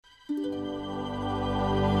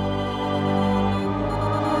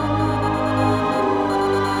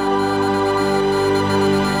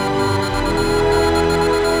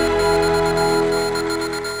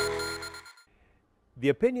The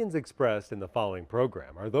opinions expressed in the following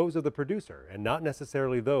program are those of the producer and not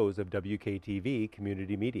necessarily those of WKTV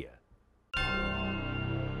Community Media.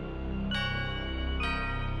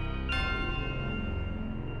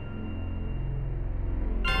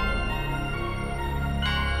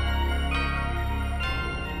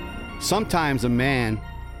 Sometimes a man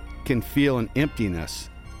can feel an emptiness,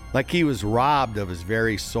 like he was robbed of his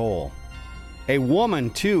very soul. A woman,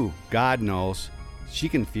 too, God knows, she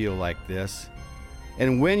can feel like this.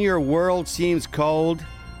 And when your world seems cold,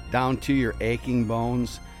 down to your aching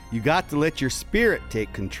bones, you got to let your spirit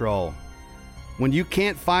take control. When you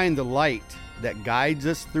can't find the light that guides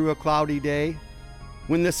us through a cloudy day,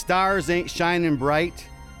 when the stars ain't shining bright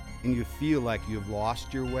and you feel like you've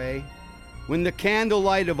lost your way, when the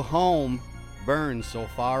candlelight of home burns so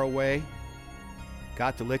far away,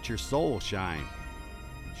 got to let your soul shine.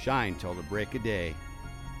 Shine till the break of day.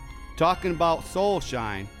 Talking about soul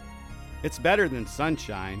shine, it's better than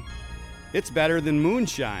sunshine. It's better than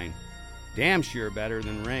moonshine. Damn sure better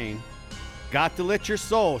than rain. Got to let your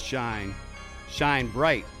soul shine. Shine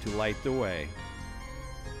bright to light the way.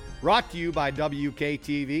 Brought to you by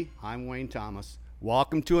WKTV. I'm Wayne Thomas.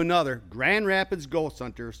 Welcome to another Grand Rapids Ghost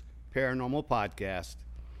Hunters Paranormal Podcast.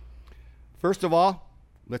 First of all,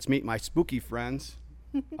 let's meet my spooky friends,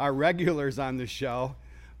 our regulars on the show,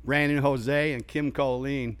 Brandon Jose and Kim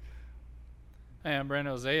Colleen. Hey, I'm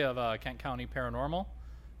Brandon Jose of Kent County Paranormal.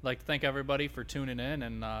 I'd like to thank everybody for tuning in,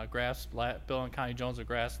 and Bill and Connie Jones of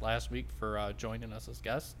Grass last week for joining us as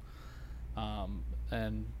guests.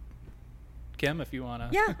 And Kim, if you want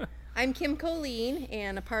to. Yeah, I'm Kim Colleen,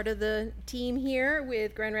 and a part of the team here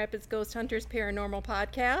with Grand Rapids Ghost Hunters Paranormal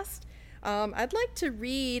Podcast. I'd like to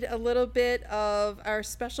read a little bit of our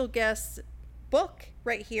special guest's book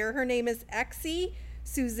right here. Her name is Exie,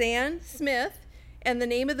 Susanne Smith. And the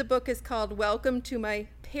name of the book is called Welcome to My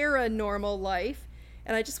Paranormal Life.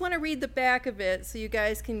 And I just want to read the back of it so you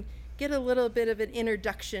guys can get a little bit of an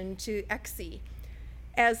introduction to Exie.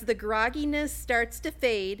 As the grogginess starts to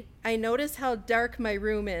fade, I notice how dark my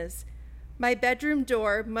room is. My bedroom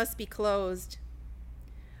door must be closed.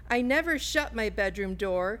 I never shut my bedroom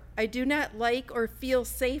door. I do not like or feel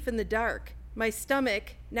safe in the dark. My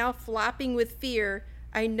stomach, now flopping with fear,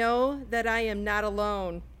 I know that I am not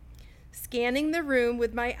alone. Scanning the room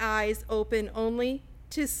with my eyes open only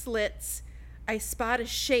to slits, I spot a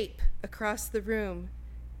shape across the room,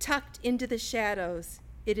 tucked into the shadows.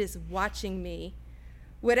 It is watching me.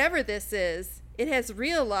 Whatever this is, it has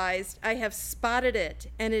realized I have spotted it,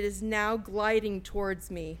 and it is now gliding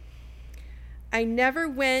towards me. I never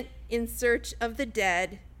went in search of the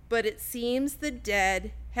dead, but it seems the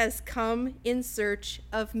dead has come in search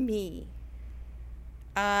of me.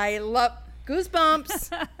 I love...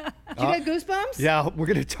 Goosebumps. You got goosebumps? Yeah, we're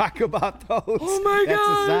going to talk about those. Oh my gosh.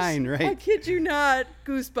 That's a sign, right? I kid you not.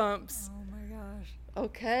 Goosebumps. Oh my gosh.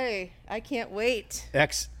 Okay. I can't wait.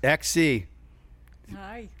 Exie.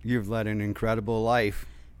 Hi. You've led an incredible life.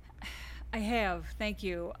 I have. Thank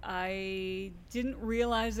you. I didn't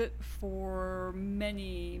realize it for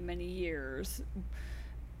many, many years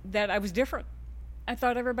that I was different. I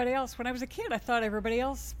thought everybody else, when I was a kid, I thought everybody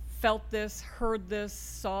else felt this, heard this,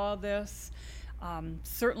 saw this.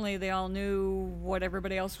 Certainly they all knew what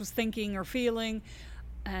everybody else was thinking or feeling.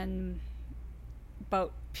 And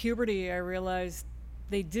about puberty, I realized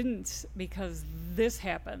they didn't, because this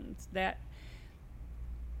happened. That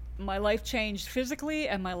my life changed physically,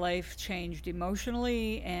 and my life changed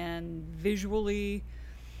emotionally and visually.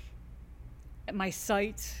 My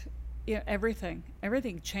sight, everything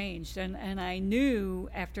changed. And I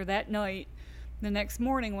knew after that night, the next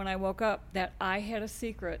morning when I woke up, that I had a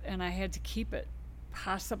secret and I had to keep it,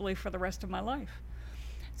 possibly for the rest of my life.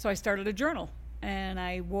 So I started a journal, and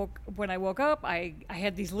when I woke up, I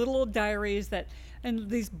had these little old diaries and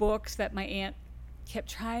these books that my aunt kept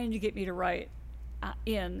trying to get me to write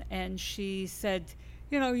in, and she said,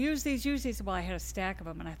 use these. Well, I had a stack of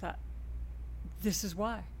them, and I thought, this is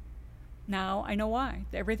why. Now I know why.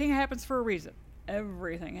 Everything happens for a reason.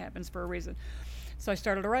 So I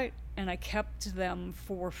started to write, and I kept them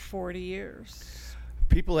for 40 years.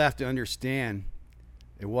 People have to understand,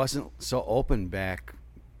 it wasn't so open back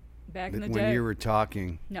in the day. When you were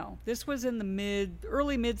talking. No, this was in the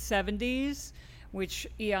early mid 70s, which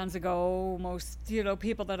eons ago. Most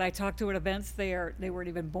people that I talked to at events, they weren't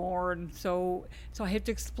even born. So I had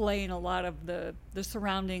to explain a lot of the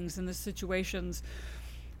surroundings and the situations.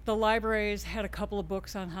 The libraries had a couple of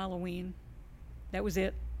books on Halloween. That was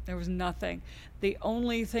it. There was nothing. The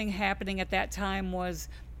only thing happening at that time was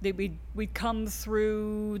that we'd come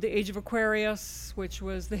through the age of Aquarius, which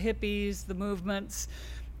was the hippies, the movements,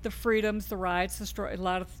 the freedoms, the riots, a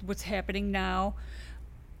lot of what's happening now.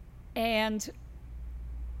 And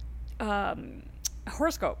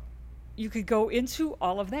horoscope. You could go into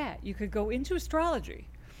all of that. You could go into astrology,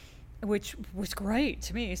 which was great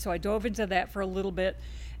to me. So I dove into that for a little bit,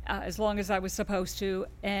 as long as I was supposed to,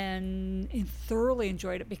 and thoroughly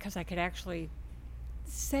enjoyed it because I could actually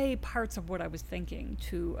say parts of what I was thinking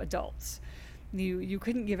to adults. You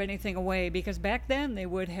couldn't give anything away because back then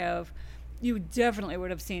you definitely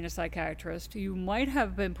would have seen a psychiatrist. You might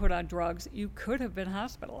have been put on drugs. You could have been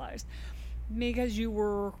hospitalized because you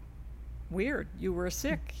were weird. You were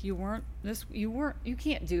sick. You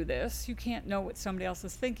can't do this. You can't know what somebody else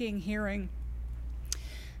is thinking, hearing.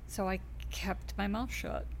 So I kept my mouth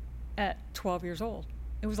shut at 12 years old.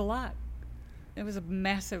 It was a lot. It was a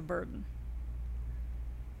massive burden.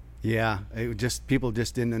 Yeah, people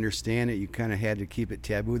just didn't understand it. You kind of had to keep it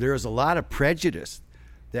taboo. There was a lot of prejudice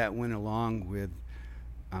that went along with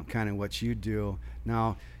kind of what you do.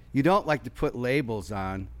 Now, you don't like to put labels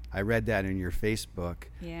on. I read that in your Facebook.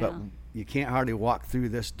 Yeah. But you can't hardly walk through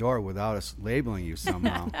this door without us labeling you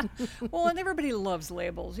somehow. Well, and everybody loves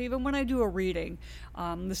labels. Even when I do a reading,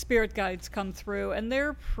 the spirit guides come through, and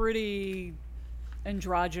they're pretty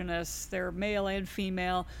androgynous. They're male and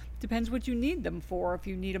female. Depends what you need them for. If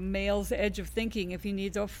you need a male's edge of thinking, if you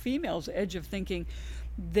need a female's edge of thinking,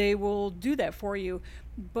 they will do that for you.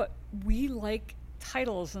 But we like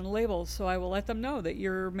titles and labels, so I will let them know that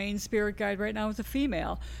your main spirit guide right now is a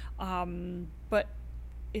female. But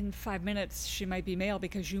in 5 minutes, she might be male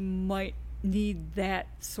because you might need that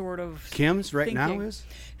sort of Kim's right thinking. now is?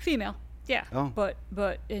 Female, yeah. Oh.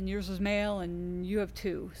 But and yours is male, and you have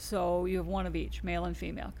two, so you have one of each, male and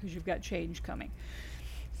female, because you've got change coming.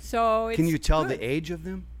 So it's Can you tell good. the age of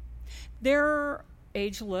them? They're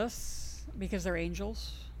ageless because they're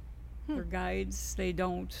angels. They're guides.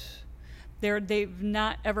 They've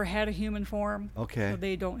not ever had a human form. Okay. So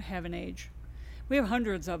they don't have an age. We have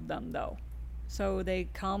hundreds of them, though. So they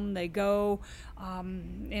come, they go.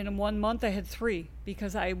 In 1 month, I had 3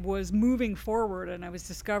 because I was moving forward and I was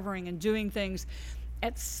discovering and doing things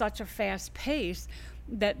at such a fast pace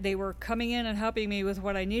that they were coming in and helping me with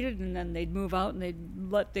what I needed, and then they'd move out and they'd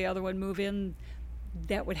let the other one move in.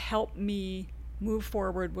 That would help me move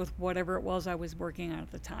forward with whatever it was I was working on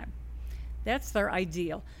at the time. That's their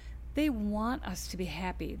ideal. They want us to be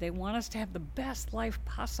happy. They want us to have the best life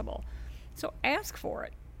possible. So ask for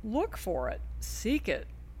it. Look for it. Seek it.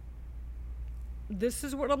 This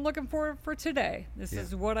is what I'm looking for today. This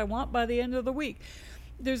is what I want by the end of the week.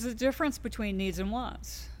 There's a difference between needs and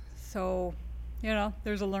wants. So,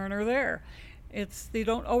 there's a learner there. You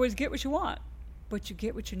don't always get what you want, but you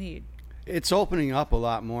get what you need. It's opening up a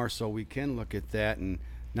lot more so we can look at that and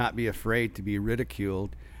not be afraid to be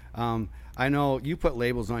ridiculed. I know you put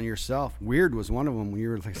labels on yourself. Weird was one of them.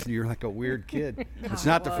 You're like a weird kid. It's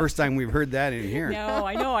not the first time we've heard that in here. No,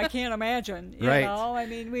 I know. I can't imagine. Right. I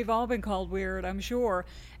mean, we've all been called weird, I'm sure.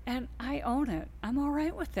 And I own it. I'm all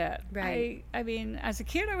right with that. Right. I mean, as a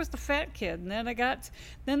kid, I was the fat kid. And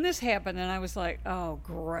then this happened, and I was like, oh,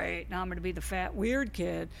 great. Now I'm going to be the fat, weird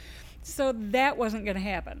kid. So that wasn't going to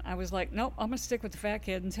happen. I was like, nope, I'm going to stick with the fat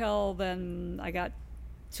kid until then I got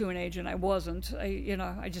to an age and I wasn't.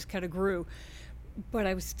 I just kind of grew. But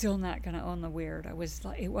I was still not going to own the weird. I was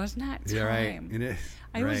like, it was not time. Yeah, right. It is.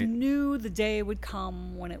 I always knew the day would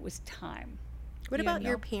come when it was time. What about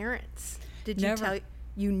your parents? Did Never.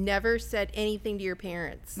 You never said anything to your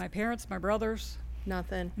parents? My parents, my brothers,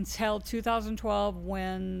 Nothing. until 2012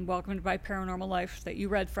 when Welcome to My Paranormal Life that you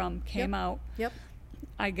read from came out. Yep.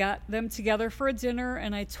 I got them together for a dinner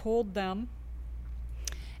and I told them.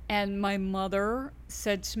 And my mother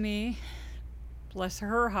said to me, bless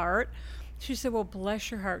her heart, she said, well,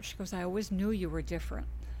 bless your heart. She goes, I always knew you were different.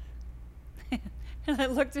 And I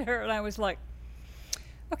looked at her and I was like,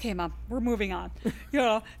 okay, Mom, we're moving on.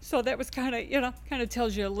 So that was kind of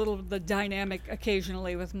tells you a little of the dynamic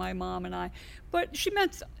occasionally with my mom and I. But she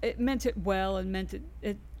meant it well and meant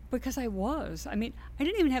it because I was. I mean, I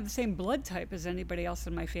didn't even have the same blood type as anybody else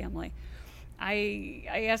in my family.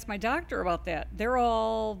 I asked my doctor about that. They're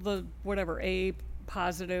all the whatever, A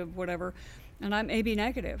positive, whatever, and I'm AB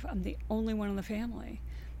negative. I'm the only one in the family.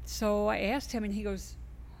 So I asked him, and he goes,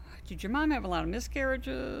 did your mom have a lot of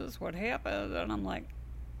miscarriages? What happened? And I'm like,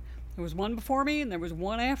 there was one before me, and there was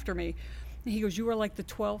one after me. And he goes, you were like the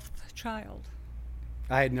 12th child.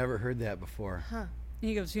 I had never heard that before. Huh.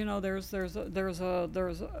 He goes, there's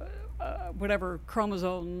a whatever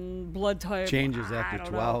chromosome blood type Changes I after don't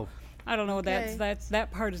 12. know. I don't know. Okay.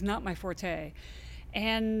 That part is not my forte.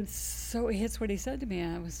 And so it hits what he said to me.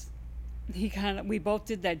 We both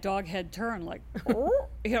did that dog head turn, like, oh,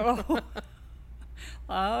 you know,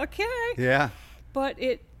 okay. Yeah. But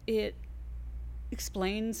it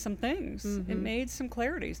explained some things. It made some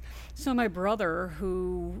clarities. So my brother,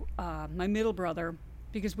 my middle brother,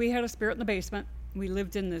 because we had a spirit in the basement. We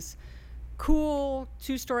lived in this cool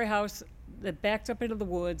 2-story house that backed up into the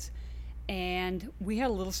woods, and we had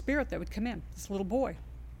a little spirit that would come in, this little boy.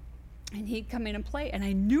 And he'd come in and play, and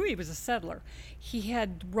I knew he was a settler. He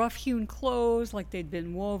had rough-hewn clothes, like they'd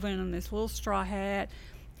been woven, and this little straw hat.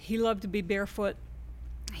 He loved to be barefoot.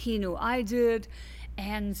 He knew I did.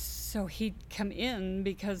 And so he'd come in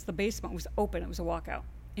because the basement was open. It was a walkout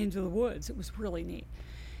into the woods. It was really neat.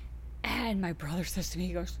 And my brother says to me,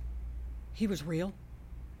 he goes, he was real?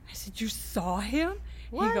 I said, you saw him?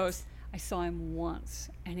 What? He goes, I saw him once.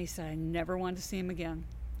 And he said, I never wanted to see him again.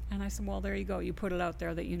 And I said, well, there you go. You put it out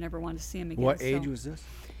there that you never wanted to see him again. What age was this?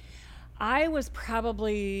 I was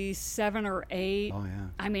probably 7 or 8. Oh, yeah.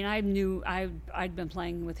 I mean, I knew I'd been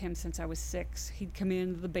playing with him since I was 6. He'd come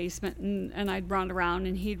into the basement, and I'd run around,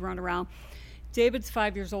 and he'd run around. David's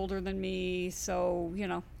 5 years older than me, so, you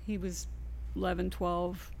know, he was 11,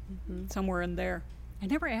 12, somewhere in there. I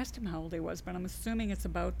never asked him how old he was, but I'm assuming it's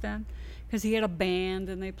about then, because he had a band,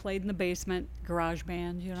 and they played in the basement, garage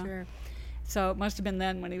band, you know. Sure. So it must have been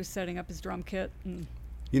then when he was setting up his drum kit. And,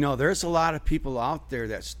 You know, there's a lot of people out there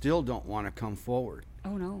that still don't want to come forward.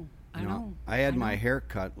 oh, no. I You know. I had my hair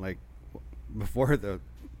cut like before the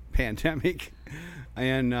pandemic,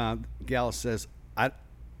 and gal says, I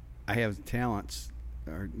have talents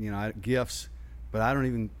or gifts, but I don't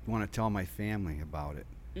even want to tell my family about it.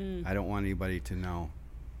 I don't want anybody to know.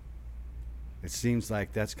 It seems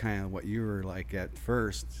like that's kind of what you were like at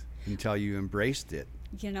first until you embraced it.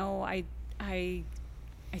 You know, I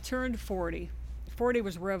turned 40. 40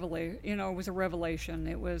 was was a revelation.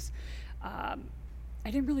 It was, I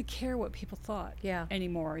didn't really care what people thought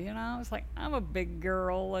anymore. You know, I was like, I'm a big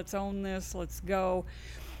girl. Let's own this. Let's go.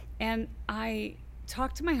 And I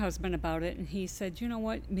talked to my husband about it, and he said, you know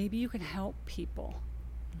what? Maybe you can help people.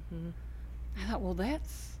 I thought, well,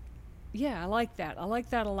 I like that. I like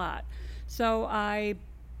that a lot. So I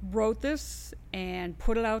wrote this and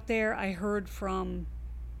put it out there. I heard from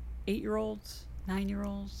 8-year-olds,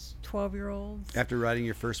 9-year-olds, 12-year-olds. After writing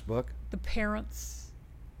your first book? The parents.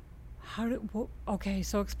 Okay,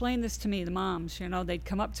 so explain this to me, the moms. You know, they'd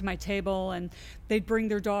come up to my table and they'd bring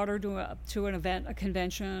their daughter to an event, a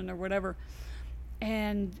convention or whatever.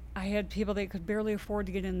 And I had people that could barely afford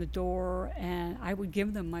to get in the door, and I would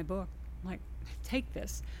give them my book. Like, take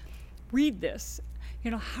this, read this.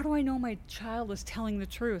 You know, how do I know my child is telling the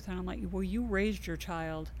truth? And I'm like, well, you raised your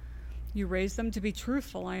child. You raised them to be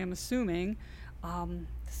truthful, I am assuming.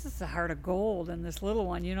 This is a heart of gold in this little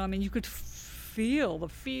one. You know, I mean, you could feel the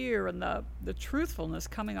fear and the truthfulness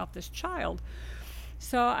coming off this child.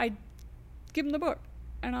 So I give them the book,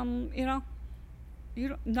 and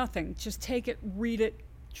nothing. Just take it, read it,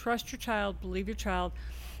 trust your child, believe your child.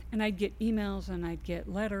 And I'd get emails and I'd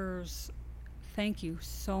get letters. Thank you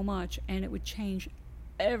so much. And it would change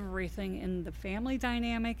everything in the family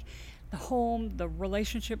dynamic, the home, the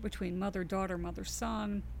relationship between mother-daughter,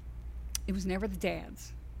 mother-son. It was never the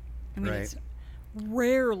dads. I mean, it's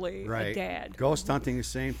rarely a dad. Ghost hunting, the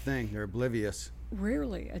same thing. They're oblivious.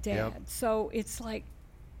 Rarely a dad. Yep. So it's like,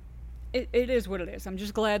 it is what it is. I'm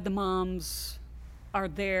just glad the moms are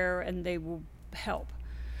there and they will help.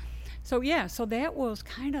 So so that was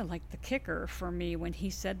kind of like the kicker for me when he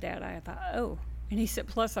said that. I thought, oh. And he said,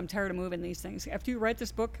 plus I'm tired of moving these things. After you write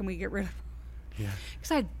this book, can we get rid of Yeah.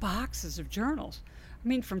 Because I had boxes of journals. I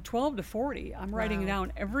mean, from 12 to 40, I'm writing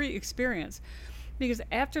down every experience. Because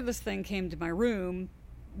after this thing came to my room,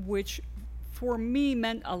 which for me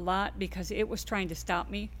meant a lot because it was trying to stop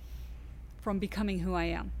me from becoming who I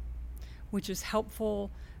am, which is helpful,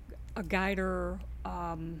 a guider,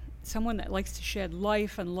 someone that likes to shed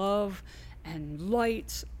life and love and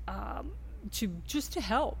light, to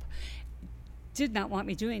help. Did not want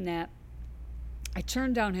me doing that. I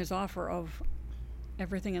turned down his offer of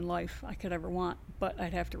everything in life I could ever want, but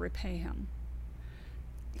I'd have to repay him.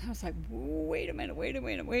 I was like, wait a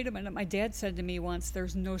minute. My dad said to me once,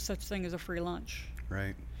 there's no such thing as a free lunch.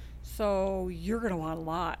 Right. So you're going to want a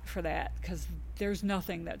lot for that because there's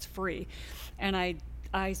nothing that's free. And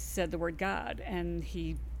I said the word God, and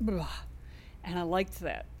and I liked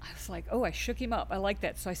that. I was like, oh, I shook him up. I like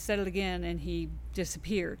that. So I said it again, and he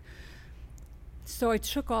disappeared. So I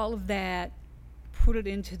took all of that, put it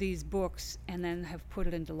into these books, and then have put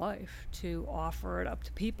it into life to offer it up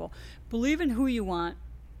to people. Believe in who you want,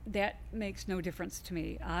 that makes no difference to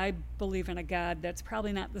me. I believe in a God that's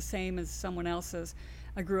probably not the same as someone else's.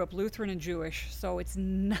 I grew up Lutheran and Jewish, so it's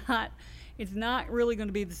not really going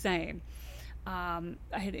to be the same. I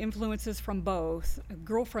had influences from both,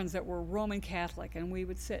 girlfriends that were Roman Catholic, and we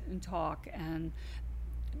would sit and talk, and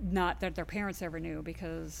not that their parents ever knew,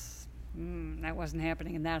 because that wasn't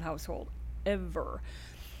happening in that household ever.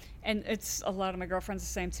 And it's a lot of my girlfriends the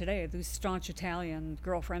same today, these staunch Italian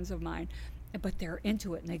girlfriends of mine, but they're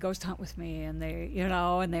into it, and they ghost hunt with me, and they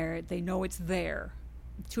know it's there.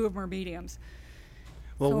 Two of them are mediums.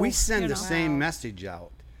 Well, So, we send the Wow. same message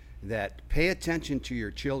out, that pay attention to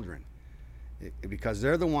your children, because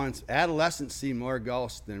they're the ones. Adolescents see more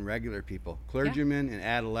ghosts than regular people, clergymen and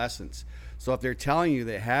adolescents. So if they're telling you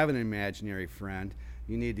they have an imaginary friend,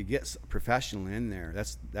 you need to get a professional in there.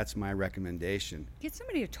 That's my recommendation. Get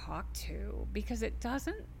somebody to talk to, because it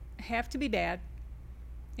doesn't have to be bad.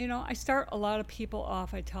 I start a lot of people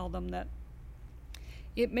off. I tell them that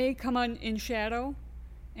it may come on in shadow,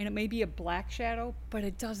 and it may be a black shadow, but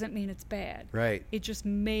it doesn't mean it's bad. Right. It just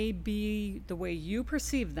may be the way you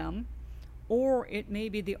perceive them, or it may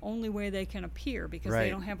be the only way they can appear, because Right. they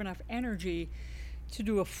don't have enough energy to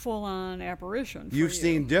do a full-on apparition for You've you.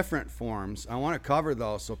 seen different forms. I want to cover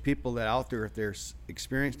those, so people that out there, if they're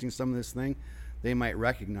experiencing some of this thing, they might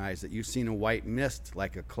recognize that you've seen a white mist,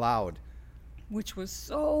 like a cloud. Which was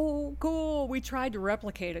so cool. We tried to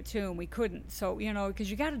replicate it too, and we couldn't. So, because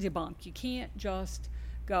you got to debunk. You can't just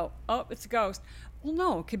go, oh, it's a ghost. Well,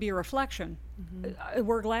 no, it could be a reflection. I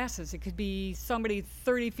wear glasses. It could be somebody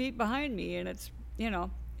 30 feet behind me, and it's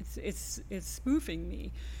spoofing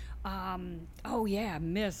me. Oh yeah,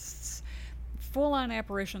 mists, full-on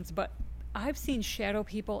apparitions. But I've seen shadow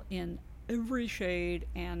people in every shade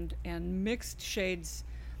and mixed shades.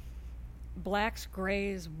 Blacks,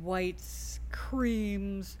 grays, whites,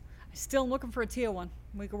 creams. I still am looking for a teal one.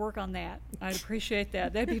 We could work on that. I'd appreciate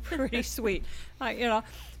that. That'd be pretty sweet.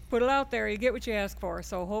 Put it out there. You get what you ask for.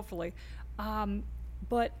 So hopefully,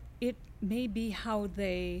 but it may be how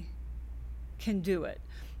they can do it.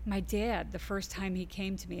 My dad, the first time he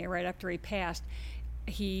came to me, right after he passed,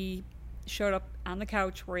 he showed up on the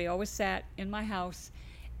couch where he always sat in my house,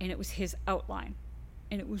 and it was his outline,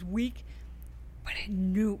 and it was weak. But I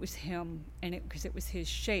knew it was him, because it was his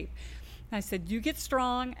shape. And I said, you get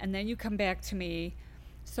strong, and then you come back to me.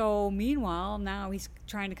 So meanwhile, now he's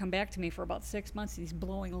trying to come back to me for about 6 months, and he's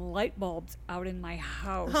blowing light bulbs out in my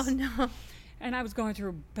house. Oh, no. And I was going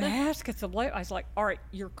through baskets of light. I was like, all right,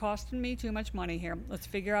 you're costing me too much money here. Let's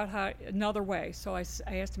figure out another way. So I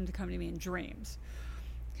asked him to come to me in dreams.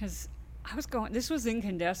 Because this was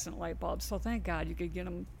incandescent light bulbs, so thank God you could get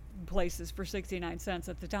them places for 69 cents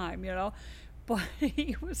at the time, But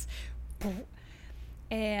he was,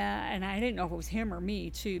 and I didn't know if it was him or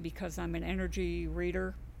me too, because I'm an energy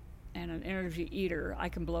reader and an energy eater. I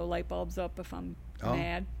can blow light bulbs up if I'm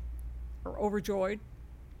mad or overjoyed.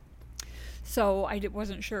 So I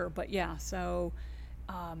wasn't sure, but yeah. So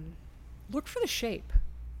look for the shape.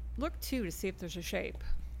 Look too to see if there's a shape.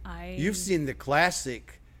 You've seen the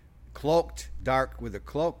classic cloaked dark with a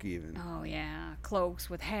cloak, even. Oh yeah, cloaks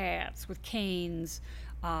with hats, with canes.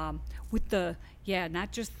 With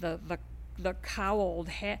not just the cowled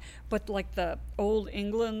hat, but like the old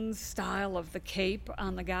England style of the cape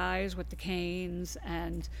on the guys with the canes,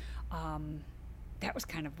 and that was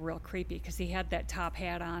kind of real creepy, because he had that top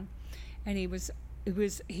hat on, and he was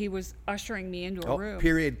ushering me into a room.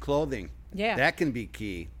 Period clothing. Yeah, that can be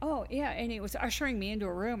key. Oh yeah, and he was ushering me into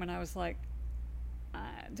a room, and I was like,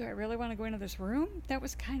 do I really want to go into this room?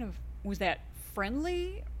 Was that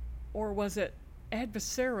friendly, or was it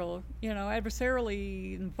adversarially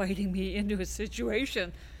inviting me into a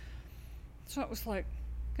situation? So it was like,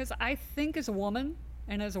 because I think as a woman,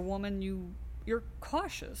 you're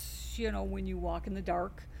cautious, when you walk in the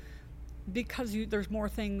dark, because there's more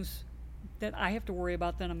things that I have to worry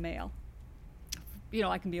about than a male.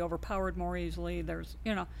 I can be overpowered more easily. There's,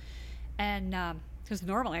 and because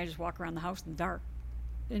normally I just walk around the house in the dark,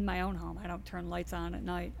 in my own home. I don't turn lights on at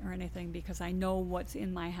night or anything, because I know what's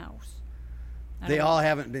in my house. They all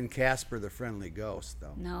haven't been Casper the Friendly Ghost,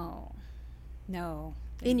 though. No.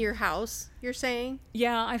 In your house, you're saying?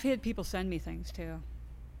 Yeah, I've had people send me things too.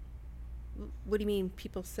 What do you mean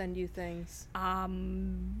people send you things?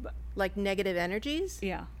 Like negative energies?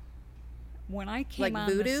 Yeah. When I came like on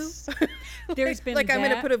voodoo? this, there's been like that. I'm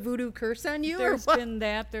going to put a voodoo curse on you? There's or what? been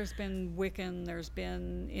that. There's been Wiccan. There's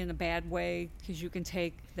been in a bad way, because you can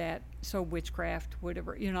take that. So witchcraft,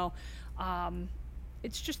 whatever,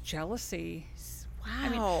 it's just jealousy.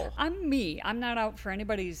 Wow. I'm me. I'm not out for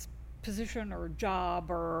anybody's position or job,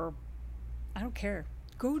 or I don't care.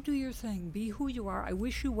 go do your thing. Be who you are. I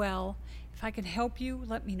wish you well. If I can help you,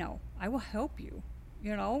 let me know. I will help you.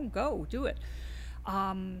 You know, go do it.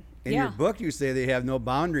 In your book, you say they have no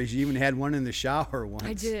boundaries. You even had one in the shower once.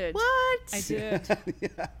 I did. What? I did.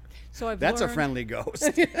 Yeah. So I've That's learned, a friendly ghost.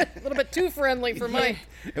 A little bit too friendly for my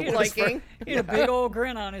was liking. He had a big old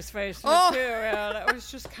grin on his face too. Yeah, that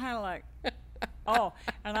was just kind of like, oh,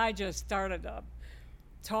 and I just started to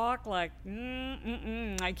talk like,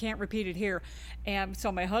 I can't repeat it here. And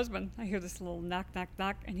so my husband, I hear this little knock, knock,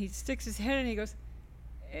 knock, and he sticks his head in and he goes,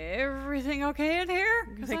 everything okay in here?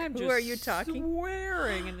 Because Like, I'm who just are you talking?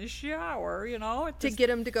 swearing in the shower, you know. To get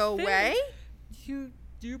him to go away? You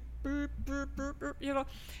burp, burp, burp, burp, you know,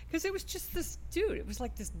 because it was just this dude. It was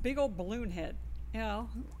like this big old balloon head, you know,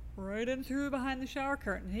 right in through behind the shower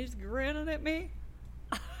curtain. He's grinning at me.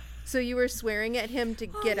 So you were swearing at him to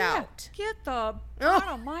get yeah, out. Get the out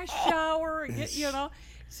of my shower and get, you know.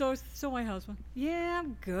 So my husband, yeah,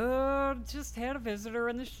 I'm good. Just had a visitor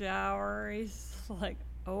in the shower. He's like,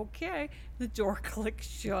 okay. The door clicks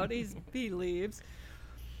shut. He leaves.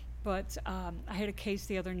 But I had a case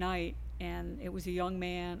the other night, and it was a young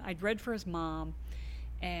man. I'd read for his mom,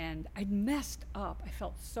 and I'd messed up. I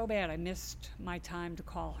felt so bad. I missed my time to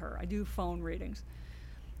call her. I do phone readings.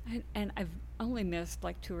 And I've only missed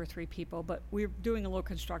like 2 or 3 people, but we're doing a little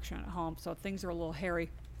construction at home, so things are a little hairy.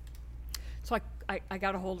 So I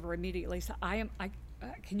got a hold of her immediately. So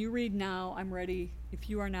can you read now? I'm ready. If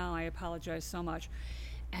you are now, I apologize so much.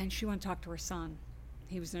 And she went to talk to her son.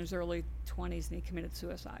 He was in his early 20s and he committed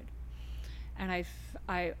suicide. And I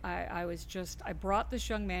brought this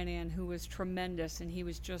young man in who was tremendous, and he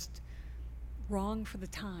was just wrong for the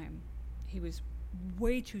time. He was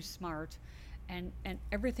way too smart, and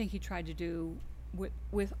everything he tried to do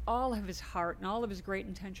with all of his heart and all of his great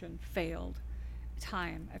intention failed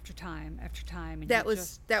time after time after time. And That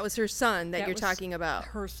was her son that you're was talking about.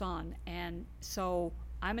 her son. And so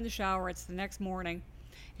I'm in the shower, it's the next morning,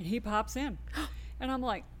 and he pops in. And I'm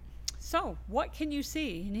like, so what can you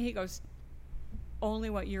see? And he goes,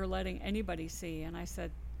 only what you're letting anybody see. And I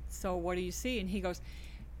said, so what do you see? And he goes,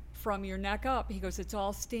 from your neck up. He goes, it's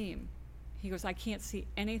all steam. He goes, I can't see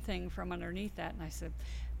anything from underneath that. And I said,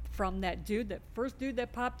 from that first dude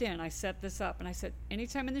that popped in, I set this up. And I said,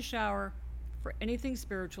 anytime in the shower, for anything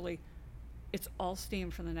spiritually, it's all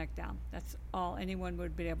steam from the neck down. That's all anyone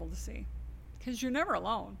would be able to see. Because you're never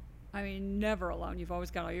alone. I mean, never alone. You've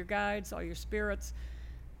always got all your guides, all your spirits.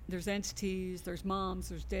 There's entities, there's moms,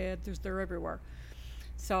 there's dads, they're everywhere.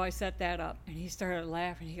 So I set that up, and he started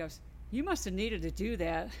laughing. He goes, you must have needed to do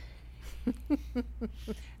that.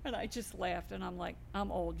 And I just laughed, and I'm like,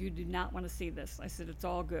 I'm old. You do not want to see this. I said, it's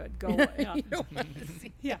all good. Go away. You know. You don't want to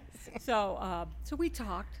see Yeah. So we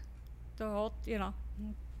talked the whole,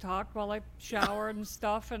 talked while I showered and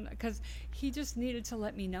stuff, and because he just needed to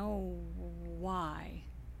let me know why.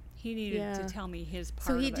 He needed to tell me his part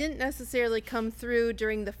So he of it. didn't necessarily come through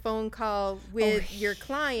during the phone call with your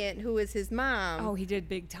client, who was his mom. Oh, he did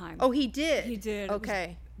big time. Oh, he did? He did.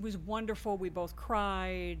 Okay. It was wonderful. We both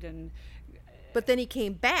cried, and But then he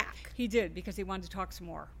came back. he did because he wanted to talk some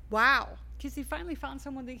more. Wow. Because he finally found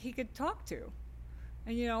someone that he could talk to,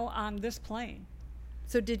 and on this plane.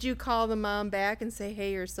 So did you call the mom back and say,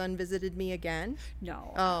 hey, your son visited me again?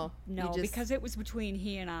 No. Oh. No, you just- because it was between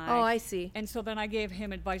he and I. Oh, I see. And so then I gave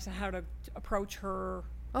him advice on how to approach her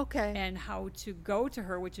Okay. and how to go to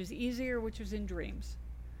her, which is easier, which is in dreams.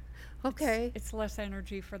 Okay. It's less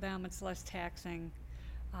energy for them. It's less taxing.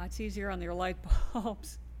 It's easier on their light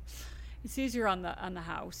bulbs. It's easier on the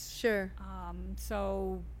house. Sure.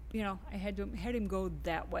 So I had him go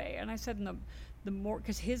that way, and I said, the more,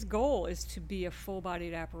 because his goal is to be a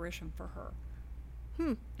full-bodied apparition for her.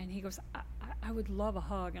 And he goes, I would love a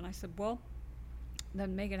hug. And I said, well,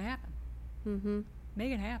 then make it happen. Mm-hmm.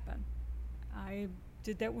 Make it happen. I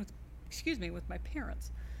did that with my parents.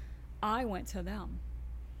 I went to them.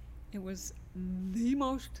 It was the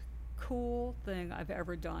most cool thing I've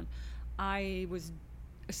ever done. I was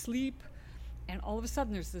asleep, and all of a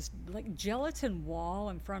sudden there's this like gelatin wall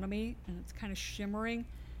in front of me, and it's kind of shimmering,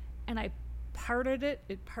 and I parted it.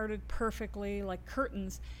 It parted perfectly like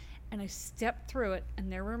curtains, and I stepped through it,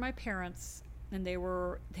 and there were my parents, and they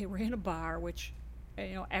were in a bar, which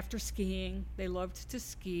after skiing, they loved to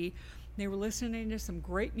ski. They were listening to some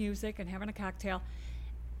great music and having a cocktail.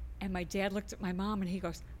 And my dad looked at my mom and he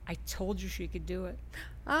goes, I told you she could do it.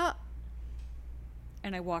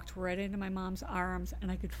 And I walked right into my mom's arms,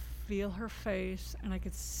 and I could feel her face, and I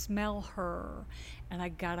could smell her, and I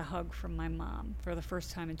got a hug from my mom for the first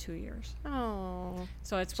time in 2 years. Oh.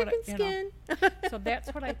 So that's Chicken skin. So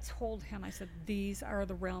that's what I told him. I said, these are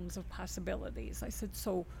the realms of possibilities. I said,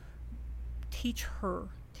 so teach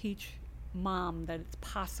mom that it's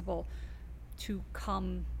possible to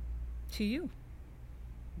come to you.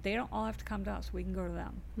 They don't all have to come to us. We can go to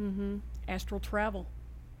them. Mm-hmm. Astral travel.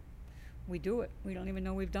 We do it. We don't even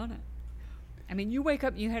know we've done it. I mean, you wake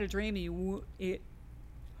up and you had a dream and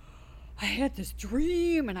I had this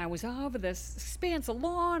dream and I was over this expanse of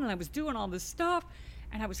lawn and I was doing all this stuff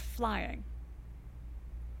and I was flying.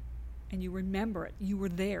 And you remember it. You were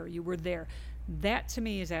there. You were there. That to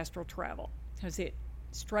me is astral travel, because it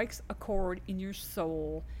strikes a chord in your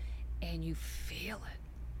soul and you feel it.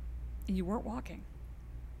 And you weren't walking.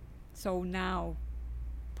 So now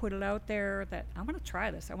put it out there that I want to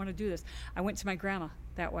try this. I want to do this. I went to my grandma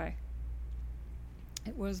that way.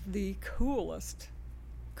 It was the coolest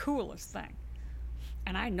thing.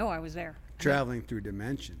 And I know I was there. Traveling through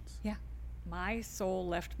dimensions. Yeah. My soul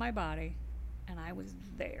left my body and I was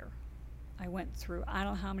there. I went through, I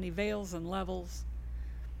don't know how many veils and levels,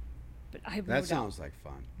 but I have no That doubt. sounds like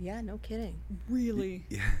fun. Yeah, no kidding. Really.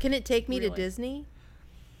 Yeah. Can it take me to Really? Disney?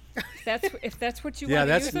 If that's what you Yeah, want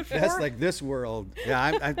to that's use it for, that's like this world.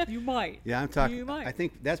 Yeah, you might. yeah, I'm talking. You might. I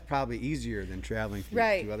think that's probably easier than traveling through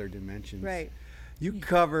Right. to other dimensions. Right. You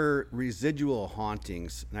cover residual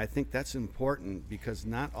hauntings, and I think that's important because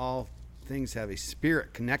not all things have a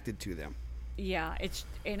spirit connected to them. Yeah, it's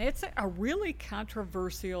a really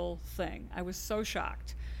controversial thing. I was so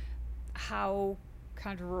shocked how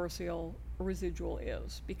controversial residual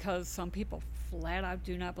is, because some people flat out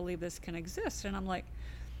do not believe this can exist, and I'm like,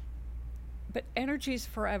 but energy's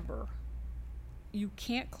forever. You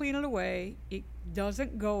can't clean it away. It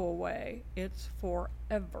doesn't go away. It's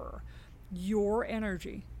forever. Your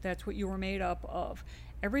energy, that's what you were made up of.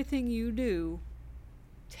 Everything you do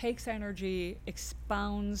takes energy,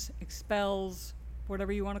 expounds, expels,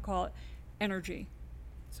 whatever you want to call it, energy.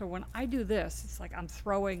 So when I do this, it's like I'm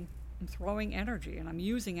throwing energy and I'm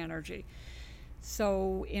using energy.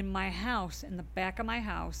 So in my house, in the back of my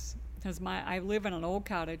house, because I live in an old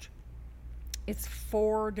cottage, it's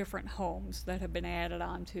 4 different homes that have been added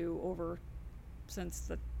onto over since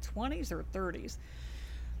the 20s or 30s.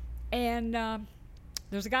 And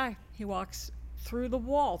there's a guy. He walks through the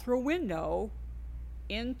wall, through a window,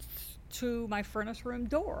 into my furnace room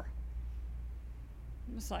door.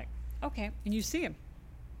 I'm just like, okay. And you see him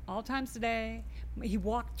all times today. He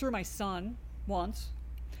walked through my son once.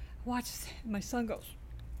 Watches, my son goes,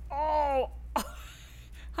 oh,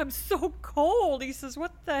 I'm so cold. He says,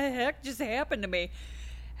 what the heck just happened to me?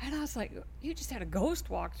 And I was like, you just had a ghost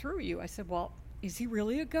walk through you. I said, well, is he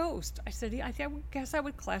really a ghost? I said, I guess I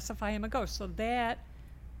would classify him a ghost. So that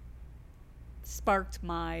sparked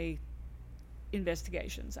my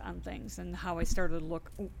investigations on things and how I started to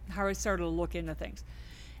look into things.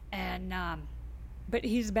 And but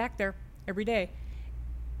he's back there every day.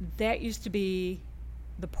 That used to be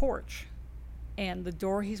the porch, and the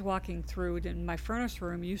door he's walking through in my furnace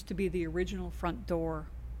room used to be the original front door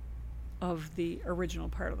of the original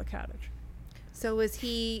part of the cottage. So was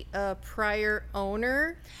he a prior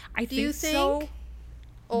owner? I do you think? so.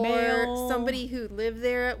 Or Male. somebody who lived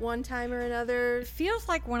there at one time or another? It feels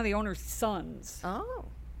like one of the owner's sons Oh,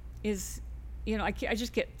 is, I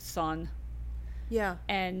just get son yeah.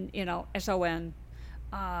 and, SON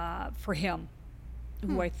for him,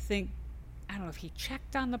 who I think, I don't know if he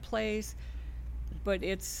checked on the place, but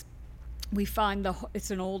we find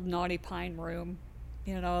it's an old naughty pine room,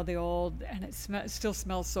 the old, and it still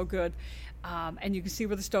smells so good. And you can see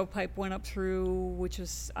where the stovepipe went up through, which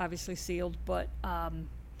is obviously sealed, but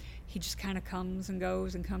he just kind of comes and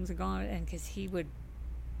goes and comes and goes, and because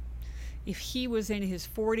if he was in his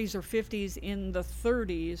 40s or 50s in the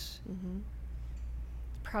 30s,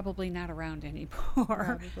 probably not around anymore.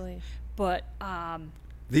 Probably. But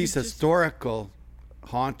These historical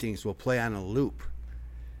hauntings will play on a loop.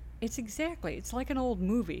 it's like an old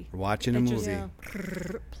movie. We're watching a It movie. just Yeah.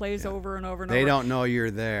 plays over and over and They over. don't know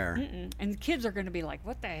you're there. And the kids are going to be like,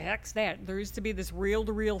 what the heck's that? There used to be this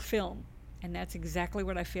reel-to-reel film, and that's exactly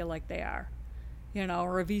what I feel like they are.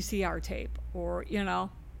 Or a VCR tape, or,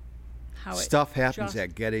 how Stuff happens just-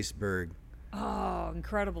 at Gettysburg, Oh,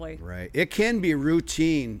 incredibly. right? It can be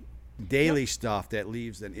routine, daily stuff that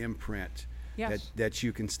leaves an imprint Yes. that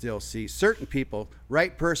you can still see. Certain people,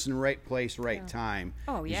 right person, right place, right time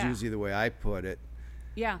Oh, is yeah. usually the way I put it.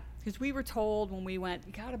 Yeah, because we were told when we went,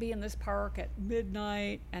 you got to be in this park at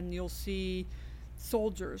midnight, and you'll see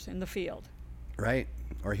soldiers in the field. Right?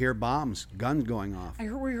 Or hear bombs, guns going off, We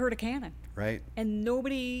heard a cannon. right? And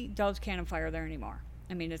nobody does cannon fire there anymore.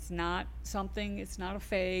 I mean, it's not a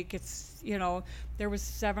fake. It's, there was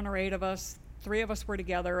 7 or 8 of us. 3 of us were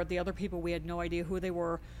together. The other people, we had no idea who they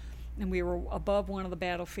were. And we were above one of the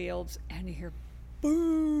battlefields, and you hear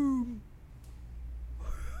boom,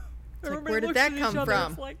 Everybody where did looks that at come each other,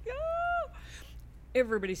 from? It's like, oh.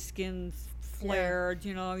 Everybody's skin's flared,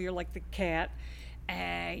 you know, you're like the cat.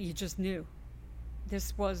 You just knew.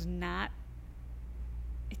 This was not,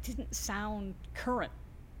 it didn't sound current.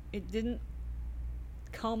 It didn't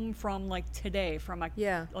come from like today, from like,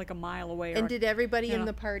 like a mile away. And or, did everybody you in know.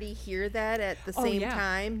 the party hear that at the Oh, same yeah.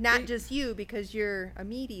 time? Not They- just you, because you're a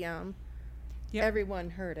medium. Yep. Everyone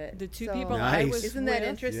heard it. The two So- people I Nice. was Isn't that with-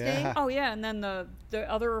 interesting? Yeah. Oh yeah, and then the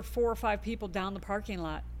other 4 or 5 people down the parking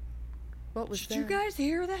lot. What was Did that? you guys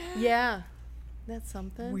hear that? Yeah, that's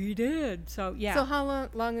something. We did. So yeah. So how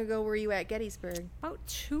long ago were you at Gettysburg? About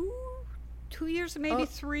two years, maybe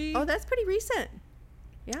 3. Oh, that's pretty recent.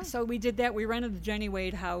 Yeah. So we did that. We rented the Jenny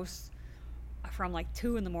Wade house from like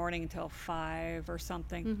 2 in the morning until 5 or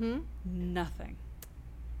something. Mm-hmm. Nothing.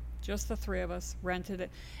 Just the 3 of us rented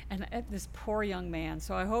it. And this poor young man,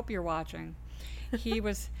 so I hope you're watching.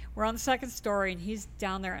 We're on the 2nd story and he's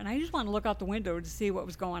down there and I just want to look out the window to see what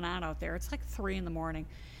was going on out there. It's like 3 in the morning.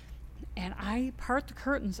 And I part the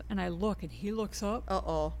curtains and I look and he looks up.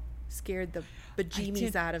 Uh-oh. Scared the I bejeemies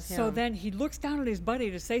did. out of him. So then he looks down at his buddy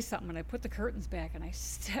to say something, and I put the curtains back, and I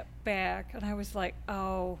step back, and I was like,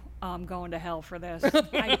 "Oh, I'm going to hell for this."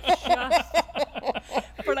 But you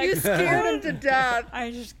I scared him to couldn't- death.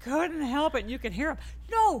 I just couldn't help it. And you can hear him.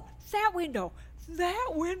 No, that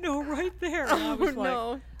window right there. And I Oh, was like,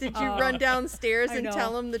 no. Did you run downstairs I and know.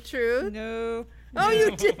 tell him the truth? No. Oh,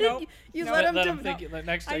 you did? Nope. You No. let him Let to... him think it,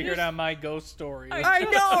 next I time you hear it just- on my ghost story. I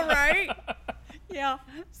know, right? Yeah,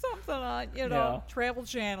 something on, Yeah. Travel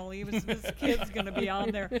Channel. His kid's gonna be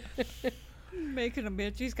on there making a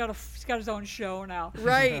bitch. He's got his own show now.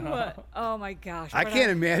 Right. But, oh my gosh. I but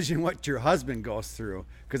can't imagine what your husband goes through,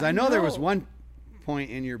 because I know there was know. one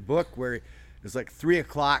point in your book where it was like 3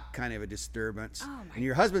 o'clock kind of a disturbance, Oh, my and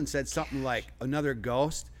your husband said something like another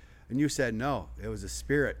ghost, and you said no, it was a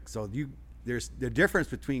spirit. So there's the difference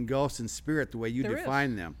between ghosts and spirit, the way you There is.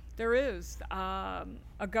 define them. There is. A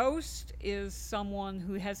ghost is someone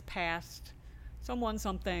who has passed,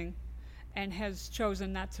 something, and has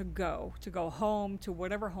chosen not to go home to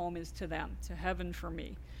whatever home is to them, to heaven for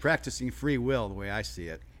me. Practicing free will, the way I see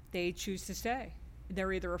it. They choose to stay.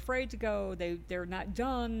 They're either afraid to go, they're not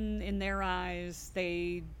done in their eyes,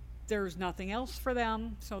 there's nothing else for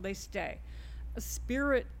them, so they stay. A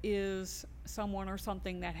spirit is someone or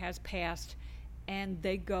something that has passed, and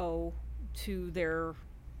they go to their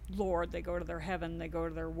Lord, they go to their heaven, they go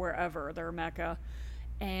to their wherever, their Mecca,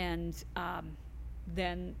 and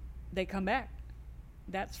then they come back.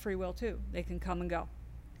 That's free will too. They can come and go.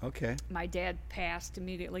 Okay. My dad passed,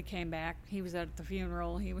 immediately came back. He was at the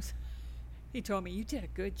funeral. He told me, "You did a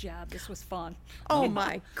good job. This was fun." Oh,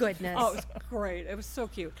 my goodness. Oh, it was great. It was so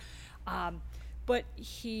cute. But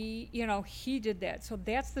he did that. So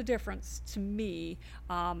that's the difference to me.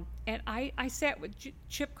 And I sat with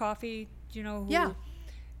Chip Coffey, who Yeah.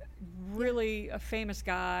 really a famous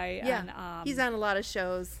guy. Yeah. And, He's on a lot of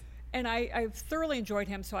shows. and I thoroughly enjoyed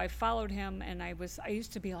him, so I followed him, and I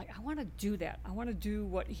used to be like, I want to do that. I want to do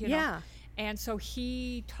what he know. Yeah. And so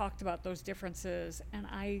he talked about those differences, and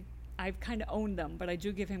I've kind of owned them, but I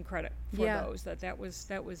do give him credit for Yeah. those. That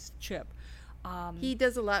was Chip. He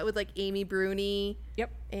does a lot with like Amy Bruni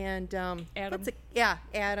Yep. and Adam.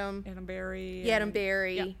 Adam. Adam Barry. Adam and-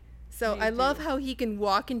 Barry. yeah. So They I love do. how he can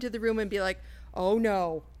walk into the room and be like, "Oh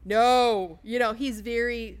no," he's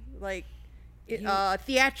very like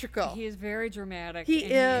theatrical. He is very dramatic. He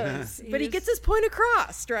and is, but he gets his point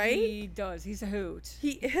across, right? He does. He's a hoot.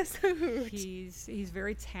 He is a hoot. He's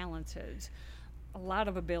very talented, a lot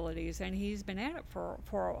of abilities, and he's been at it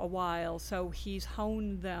for a while. So he's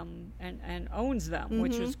honed them and owns them,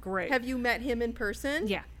 which is great. Have you met him in person?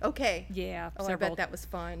 Yeah. Okay. Yeah. Oh, I bet that was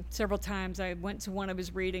fun. Several times I went to one of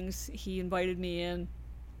his readings. He invited me in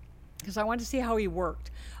because I wanted to see how he worked.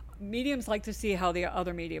 Mediums like to see how the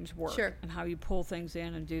other mediums work Sure. and how you pull things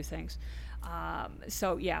in and do things.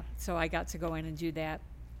 So I got to go in and do that.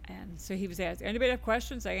 And so he was asking, anybody have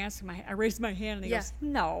questions? I raised my hand, and he Yeah. goes,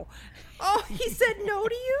 no. Oh, he said no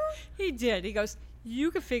to you? He did. He goes,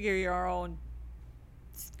 you can figure your own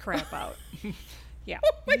crap out. Yeah.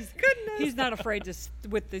 Oh my goodness. He's not afraid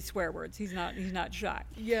with the swear words. He's not shy.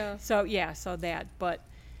 Yeah. So that. But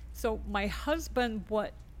so my husband,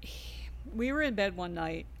 we were in bed one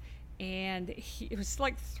night, and it was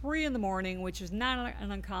like 3 in the morning, which is not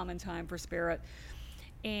an uncommon time for spirit.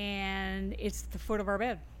 And it's the foot of our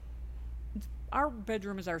bed. Our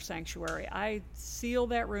bedroom is our sanctuary. I seal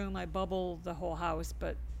that room. I bubble the whole house,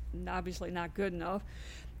 but obviously not good enough.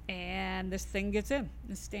 And this thing gets in.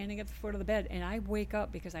 It's standing at the foot of the bed. And I wake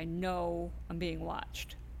up because I know I'm being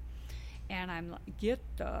watched. And I'm like, get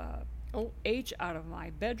the Oh. H out of my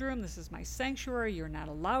bedroom. This is my sanctuary. You're not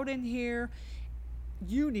allowed in here.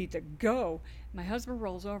 You need to go. My husband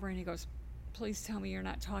rolls over and he goes, please tell me you're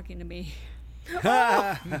not talking to me.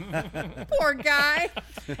 Poor guy.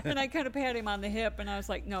 And I kind of pat him on the hip, and I was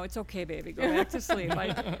like, "No, it's okay, baby. Go back to sleep.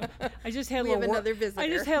 I just had a We little have work. another visitor." I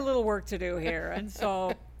just had a little work to do here." And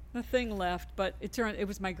so the thing left, but it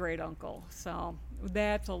was my great uncle. So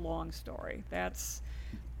that's a long story. That's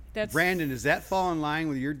Brandon, does that fall in line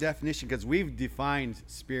with your definition? Because we've defined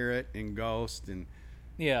spirit and ghost, and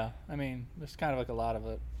Yeah, I mean, there's kind of like a lot of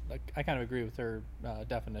it. Like, I kind of agree with her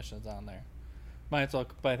definitions on there. Mine's all,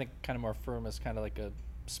 but I think kind of more firm as kind of like a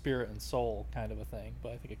spirit and soul kind of a thing.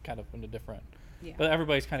 But I think it kind of into different. Yeah. But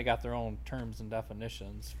everybody's kind of got their own terms and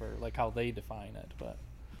definitions for like how they define it. But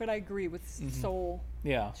I agree with soul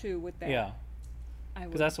yeah, too. With that, yeah, I would.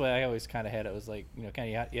 because that's the way I always kind of had it. Was like, you know,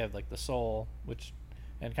 kind of you have like the soul, which,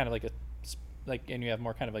 and kind of like and you have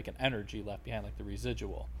more kind of like an energy left behind, like the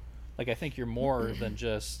residual. Like, I think you're more than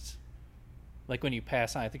just. Like, when you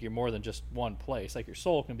pass on, I think you're more than just one place. Like, your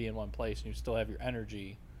soul can be in one place, and you still have your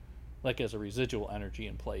energy, like, as a residual energy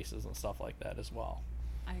in places and stuff like that as well.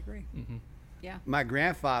 I agree. Mm-hmm. Yeah. my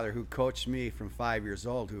grandfather, who coached me from 5 years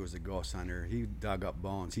old, who was a ghost hunter, he dug up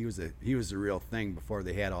bones. He was the real thing before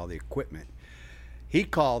they had all the equipment. He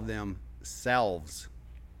called them selves.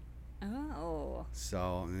 Oh.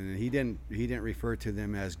 So, and he didn't refer to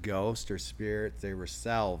them as ghosts or spirits. They were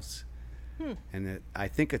selves. And I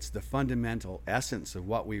think it's the fundamental essence of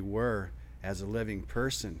what we were as a living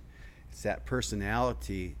person. It's that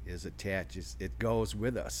personality is attached. It goes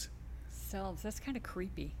with us. Selves. That's kind of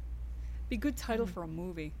creepy. Be a good title for a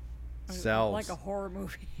movie. Selves. Like a horror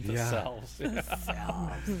movie. The cells.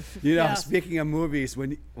 Selves. You know, Yeah. speaking of movies,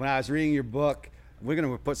 when I was reading your book, we're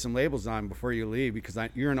going to put some labels on before you leave, because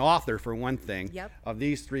you're an author, for one thing, Yep. of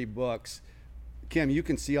these 3 books. Kim, you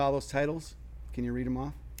can see all those titles? Can you read them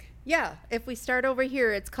off? Yeah, if we start over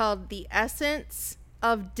here, it's called The Essence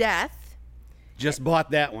of Death. Just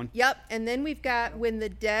bought that one. Yep, and then we've got When the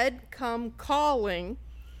Dead Come Calling.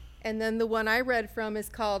 And then the one I read from is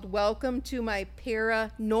called Welcome to My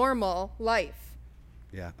Paranormal Life.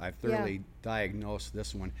 Yeah, I've thoroughly diagnosed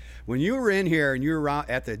this one. When you were in here and you were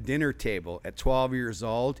out at the dinner table at 12 years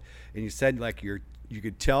old, and you said like you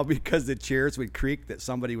could tell because the chairs would creak that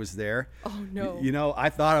somebody was there. Oh, no. You know, I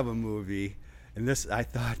thought of a movie, and I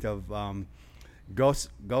thought of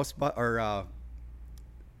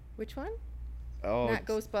Which one? oh, Not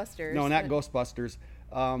Ghostbusters. no, not but- Ghostbusters.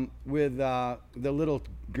 With the little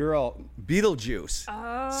girl, Beetlejuice.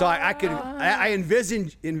 So I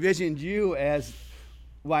envisioned you as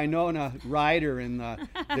Winona Ryder and the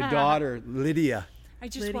daughter Lydia. I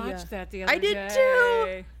just Lydia. watched that the other I did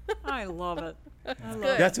day. I love it. I love good.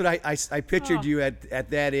 it. That's what I pictured you at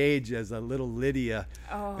that age, as a little Lydia.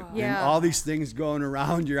 Oh. And Yeah. all these things going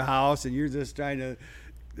around your house, and you're just trying to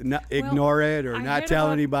not ignore it or I not had tell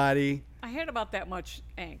about- anybody. I had about that much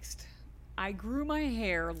angst. I grew my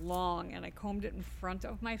hair long and I combed it in front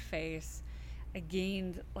of my face. I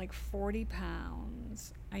gained like 40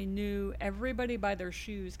 pounds. I knew everybody by their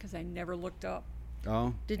shoes because I never looked up.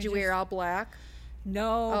 Oh, Did you wear all black?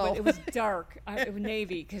 No, Oh. but it was dark. It was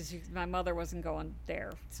navy because my mother wasn't going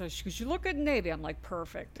there. So she goes, "You look good in navy." I'm like,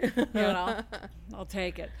 "Perfect." You know, I'll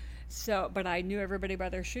take it. So, but I knew everybody by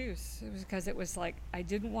their shoes. It was because it was like I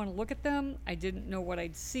didn't want to look at them. I didn't know what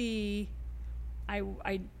I'd see.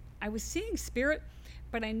 I was seeing spirit,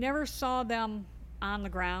 but I never saw them on the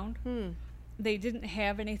ground. They didn't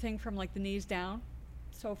have anything from like the knees down.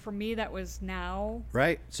 So for me, that was now.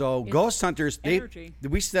 right. So It's ghost hunters, energy,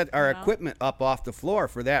 we set our you know? equipment up off the floor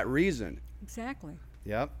for that reason. Exactly.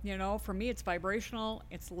 Yep. You know, for me, it's vibrational.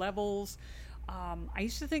 It's levels. I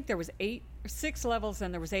used to think there was 6 levels,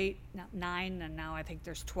 and there was 8, 9, and now I think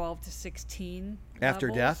there's 12 to 16. After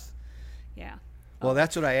levels. death? Yeah. Well,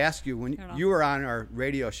 that's what I asked you when You know. you were on our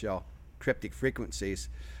radio show, Cryptic Frequencies,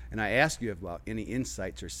 and I asked you about any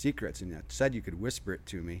insights or secrets, and you said you could whisper it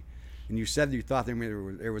to me. And you said you thought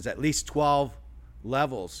there was at least 12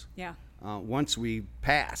 levels Yeah. once we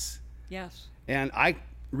pass. Yes. And I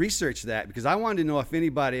researched that because I wanted to know if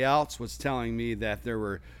anybody else was telling me that there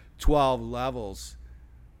were 12 levels,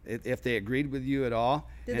 if they agreed with you at all.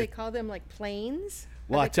 Did And- they call them like planes?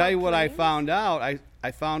 well, Are I'll they tell you called what I planes? found out.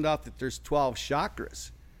 I found out that there's 12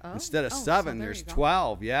 chakras. Instead of Oh, so 7, there there's you go.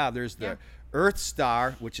 12. Yeah, there's the Yeah. Earth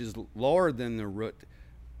star, which is lower than the root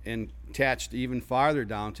and attached even farther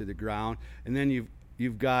down to the ground. And then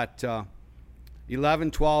you've got 11,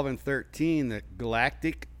 12, and 13, the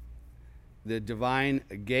galactic, the divine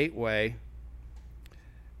gateway,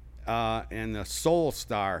 and the soul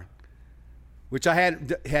star, which I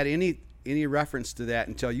hadn't had any any reference to that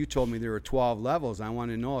until you told me there were 12 levels. I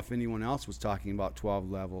wanted to know if anyone else was talking about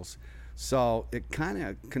 12 levels. So it kind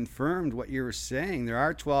of confirmed what you were saying. There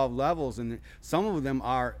are 12 levels, and some of them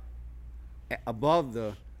are above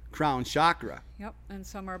the crown chakra. Yep, and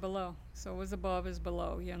some are below. So as above is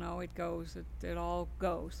below, you know, it goes, it all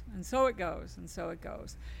goes. And so it goes, and so it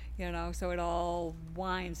goes. You know, so it all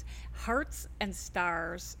winds. Hearts and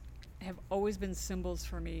stars have always been symbols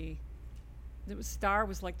for me. Star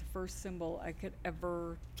was like the first symbol I could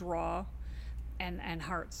ever draw, and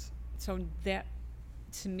hearts. So that,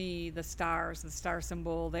 to me, the star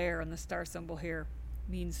symbol there and the star symbol here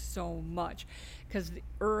means so much, because the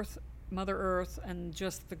earth, Mother Earth, and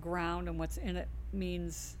just the ground and what's in it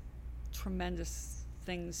means tremendous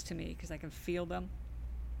things to me, because I can feel them,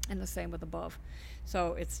 and the same with above.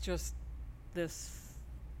 So it's just this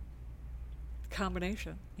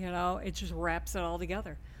combination, you know, it just wraps it all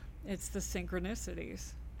together. It's the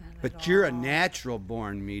synchronicities. But you're a natural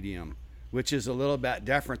born medium, which is a little bit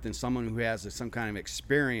different than someone who has some kind of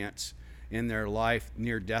experience in their life,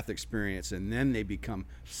 near-death experience, and then they become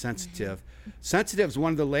sensitive. Mm-hmm. Sensitive is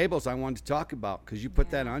one of the labels I wanted to talk about, because you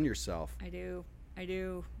put that on yourself. I do.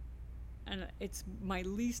 And it's my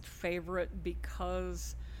least favorite,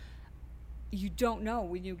 because you don't know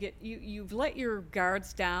when you get, you've let your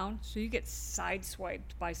guards down, so you get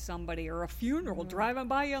sideswiped by somebody, or a funeral driving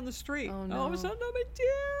by you on the street. Oh, no. All of a sudden I'm in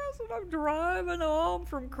tears, and I'm driving home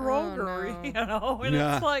from Kroger, no. you know, and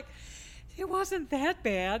it's like, it wasn't that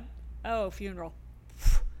bad. Oh, funeral.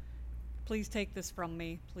 Please take this from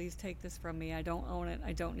me. Please take this from me. I don't own it.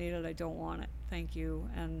 I don't need it. I don't want it. Thank you.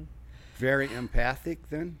 And very empathic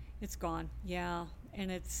then? it's gone. Yeah.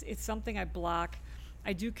 And it's something I block.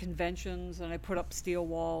 I do conventions, and I put up steel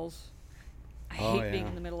walls. I hate being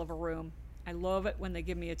in the middle of a room. I love it when they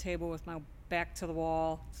give me a table with my back to the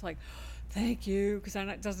wall. It's like, thank you, because then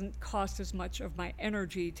it doesn't cost as much of my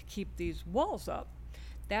energy to keep these walls up.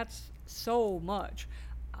 That's so much.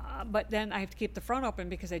 But then I have to keep the front open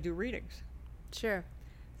because I do readings. Sure.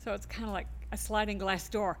 So it's kind of like a sliding glass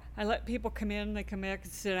door. I let people come in, they come back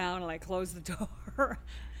and sit down, and I close the door.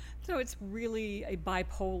 So it's really a very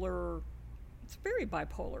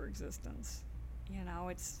bipolar existence. You know,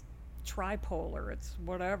 it's tripolar, it's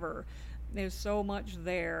whatever. There's so much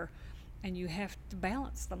there, and you have to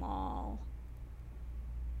balance them all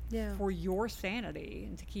for your sanity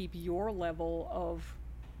and to keep your level of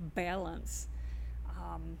balance.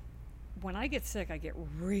 When I get sick, I get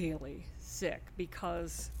really sick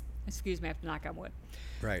because, excuse me, I have to knock on wood.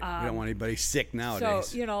 Right. We don't want anybody sick nowadays.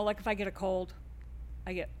 So, you know, like if I get a cold,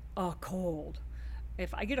 I get a cold.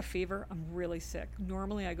 If I get a fever, I'm really sick.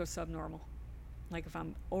 Normally, I go subnormal. Like if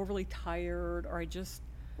I'm overly tired, or it's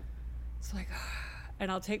like,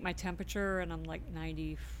 and I'll take my temperature, and I'm like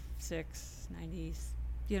 96, 90,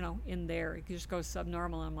 you know, in there. It just goes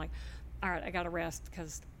subnormal. And I'm like, all right, I got to rest,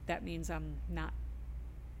 because that means I'm not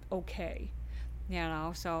okay, you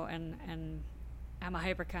know. So and I'm a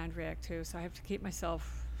hypochondriac too, so I have to keep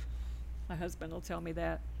myself. My husband will tell me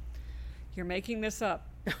that you're making this up.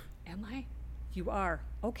 Am I? You are.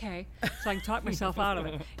 Okay. So I can talk myself out of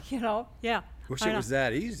it, you know. Yeah. Wish it was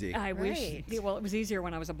that easy. I wish. Well, it was easier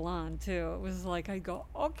when I was a blonde too. It was like I'd go,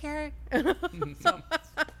 okay. So,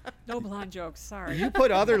 no blonde jokes, sorry. You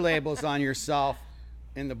put other labels on yourself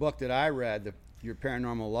in the book that I read, Your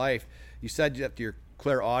Paranormal Life. You said that you're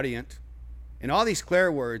clairaudient. And all these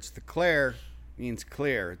clair words, the clair means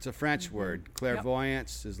clear. It's a French word.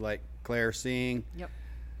 Clairvoyance is like clair seeing. Yep.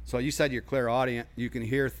 So you said you're clairaudient. You can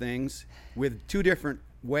hear things with two different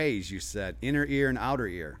ways, you said, inner ear and outer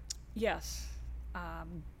ear. Yes.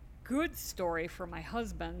 Good story for my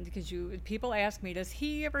husband, because people ask me, does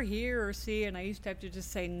he ever hear or see? And I used to have to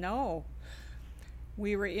just say no.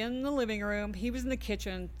 We were in the living room. He was in the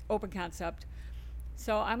kitchen, open concept.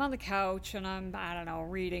 So I'm on the couch, and I'm, I don't know,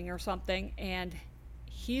 reading or something. And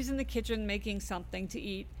he's in the kitchen making something to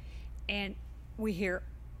eat. And we hear,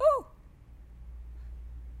 oh!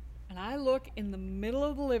 And I look in the middle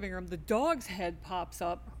of the living room. The dog's head pops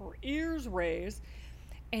up, her ears raised,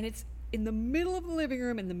 and it's in the middle of the living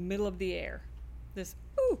room, in the middle of the air. This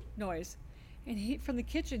ooh noise. And he, from the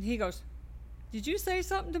kitchen, he goes, did you say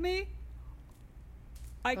something to me?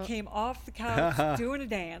 I came off the couch doing a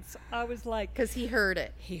dance. I was like... Because he heard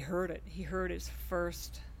it. He heard it. He heard his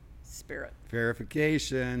first spirit.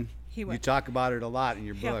 Verification. He went, you talk about it a lot in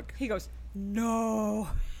your book. He goes, no.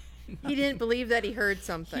 He didn't believe that he heard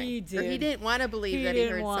something. He did. Or he didn't want to believe that he heard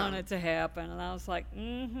something. He didn't want it to happen. And I was like,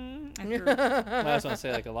 mm-hmm. Well, I was going to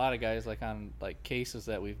say, like, a lot of guys, like, on, like, cases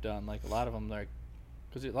that we've done, like, a lot of them, like,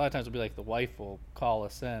 because a lot of times it'll be, like, the wife will call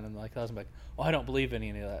us in, and, like, the husband will be like, oh, I don't believe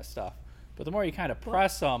any of that stuff. But the more you kind of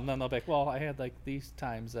press them, then they'll be like, well, I had like these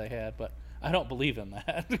times I had, but I don't believe in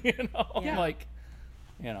that. Yeah. Like,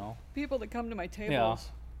 you know. People that come to my tables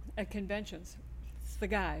at conventions, it's the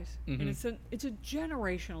guys, and it's a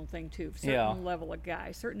generational thing too. Certain level of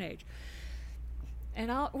guy, certain age, and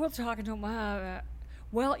we'll talking to them.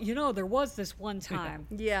 Well, there was this one time.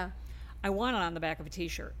 Yeah. I want it on the back of a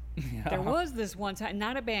T-shirt. Yeah. There was this one time,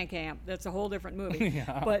 not a band camp. That's a whole different movie.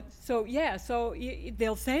 Yeah. But so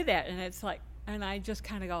they'll say that, and it's like, and I just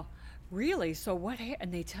kind of go, really? So what?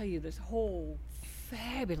 And they tell you this whole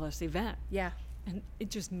fabulous event. Yeah. And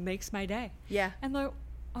it just makes my day. Yeah. And they're,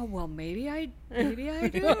 oh well, maybe I do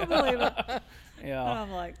believe it. Yeah. And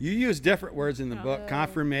I'm like, You use different words in the book: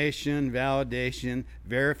 confirmation, validation,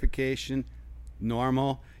 verification,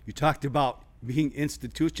 normal. You talked about being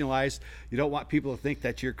institutionalized. You don't want people to think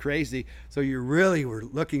that you're crazy, so you really were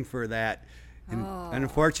looking for that. And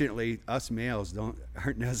unfortunately, us males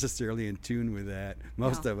aren't necessarily in tune with that.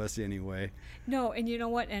 Most of us, anyway. no, and you know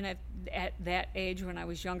what? And at that age, when I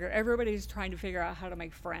was younger, everybody's trying to figure out how to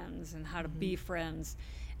make friends and how to be friends.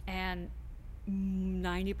 And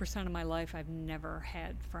 90% of my life, I've never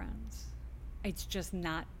had friends. It's just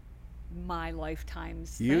not my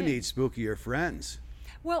lifetime's You thing. need spookier friends.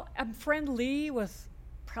 Well, I'm friendly with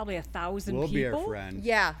probably 1,000 We'll people. be our friend.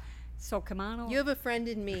 Yeah. So come on over. You have a friend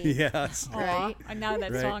in me. Yes. Aw, right? and now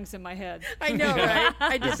that Right. song's in my head. I know, right?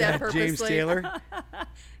 I did that purposely. James Taylor?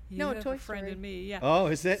 You No, have Toy a friend Story. in me, yeah. Oh,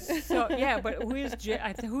 is it? So yeah, but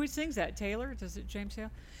who sings that? Taylor? Does it James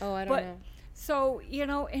Taylor? Oh, I don't know. So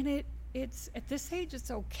and it's at this age,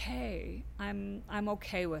 it's okay. I'm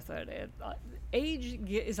okay with it. Age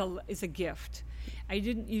is a gift. I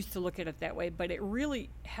didn't used to look at it that way, but it really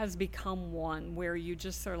has become one where you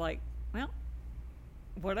just are like, well,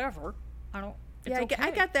 whatever. It's Yeah, okay. I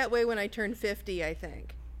got that way when I turned 50, I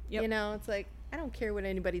think. Yep. It's like, I don't care what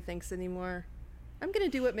anybody thinks anymore. I'm going to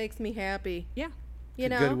do what makes me happy. Yeah, You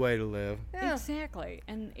know? Good way to live. Yeah. exactly.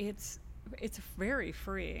 And it's very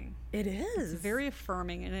freeing. It is. It's very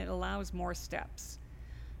affirming, and it allows more steps.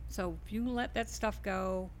 So if you let that stuff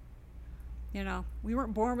go, we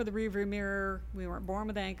weren't born with a rearview mirror. We weren't born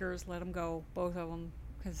with anchors. Let them go, both of them,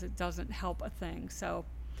 because it doesn't help a thing. So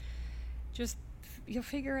just you'll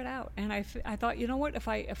figure it out. And I thought, you know what? If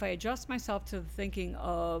I adjust myself to the thinking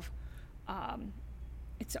of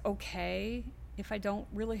it's okay if I don't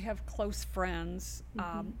really have close friends.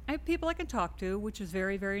 I have people I can talk to, which is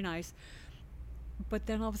very, very nice. But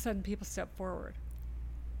then all of a sudden people step forward.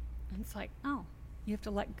 And it's like, oh, you have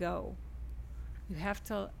to let go. You have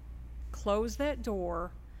to close that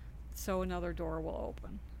door so another door will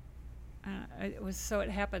open. It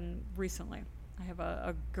happened recently. I have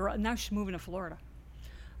a girl, now she's moving to Florida.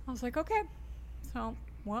 I was like, okay, so,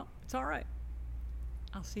 well, it's all right.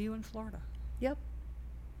 I'll see you in Florida. Yep.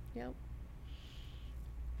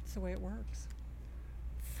 It's the way it works.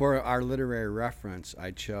 For our literary reference,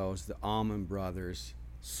 I chose the Allman Brothers'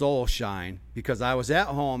 Soul Shine because I was at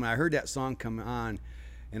home and I heard that song come on,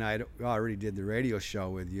 and I already did the radio show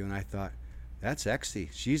with you, and I thought, that's Exie.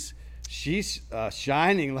 She's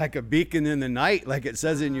shining like a beacon in the night, like it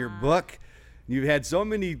says in your book. You've had so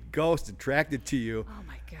many ghosts attracted to you. Oh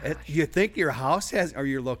my gosh. You think your house or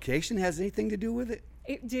your location has anything to do with it?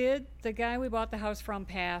 It did. The guy we bought the house from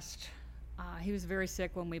passed. He was very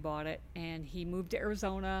sick when we bought it, and he moved to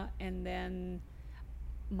Arizona. And then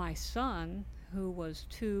my son, who was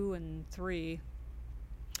 2 and 3,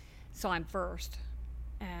 saw him first.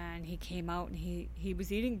 And he came out, and he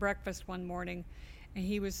was eating breakfast one morning, and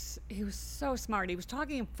he was so smart. He was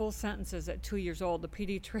talking in full sentences at 2 years old. The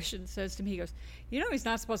pediatrician says to me, he goes, he's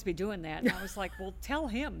not supposed to be doing that. And I was like, well, tell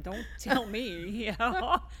him. Don't tell me,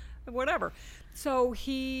 whatever. So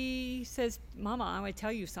he says, Mama, I'm going to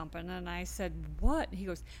tell you something. And I said, what? He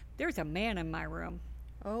goes, there's a man in my room.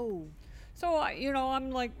 Oh. So,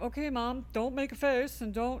 I'm like, okay, Mom, don't make a face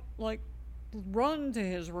and don't, run to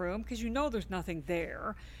his room because there's nothing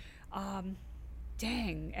there.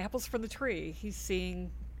 Dang, apples from the tree. He's seeing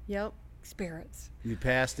Yep. spirits. You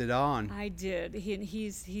passed it on. I did.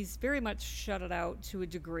 He's very much shut it out to a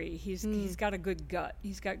degree. He's got a good gut.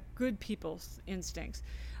 He's got good people's instincts.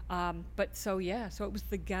 So it was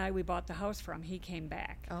the guy we bought the house from. He came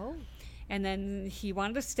back. Oh. And then he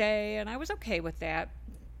wanted to stay, and I was okay with that.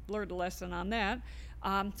 Learned a lesson on that.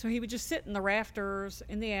 So he would just sit in the rafters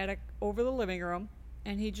in the attic over the living room,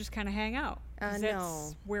 and he'd just kind of hang out. 'Cause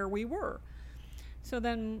that's where we were. So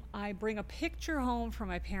then I bring a picture home from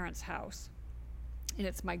my parents' house, and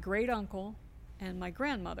it's my great uncle and my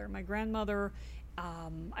grandmother. My grandmother,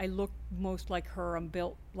 I look most like her. I'm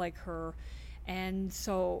built like her. And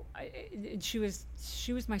so she was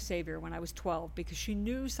my savior when I was 12, because she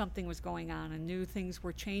knew something was going on and knew things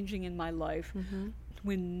were changing in my life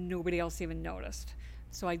when nobody else even noticed.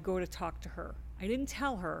 So I'd go to talk to her. I didn't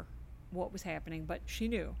tell her what was happening, but she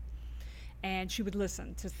knew. And she would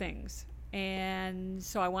listen to things. And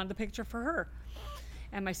so I wanted the picture for her.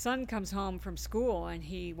 And my son comes home from school, and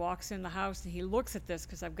he walks in the house, and he looks at this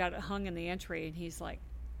because I've got it hung in the entry, and he's like,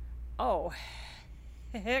 oh,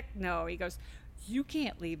 heck no. He goes, you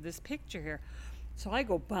can't leave this picture here. So I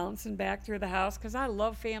go bouncing back through the house because I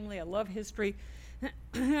love family, I love history.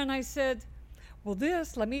 And I said, well,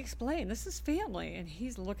 let me explain. This is family. And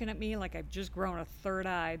he's looking at me like I've just grown a third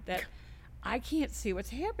eye, that I can't see what's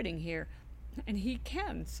happening here. And he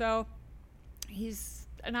can. So he's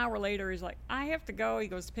an hour later, he's like, I have to go. He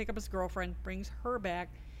goes to pick up his girlfriend, brings her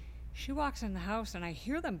back. She walks in the house, and I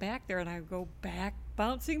hear them back there, and I go back,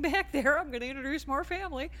 bouncing back there. I'm going to introduce more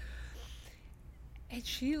family. And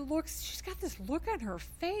she's got this look on her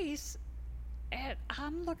face, and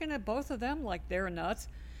I'm looking at both of them like they're nuts.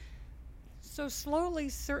 So slowly,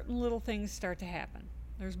 certain little things start to happen.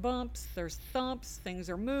 There's bumps, there's thumps, things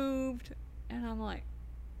are moved, and I'm like,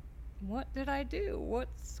 what did I do?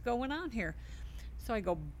 What's going on here? So I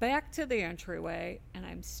go back to the entryway, and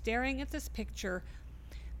I'm staring at this picture.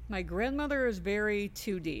 My grandmother is very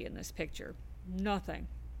 2D in this picture. Nothing.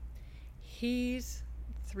 He's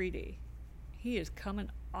 3D. He is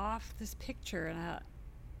coming off this picture, and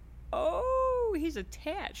he's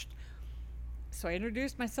attached. So I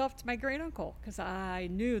introduced myself to my great uncle because I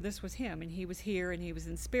knew this was him, and he was here, and he was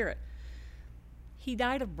in spirit. He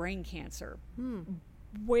died of brain cancer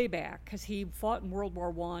way back because he fought in World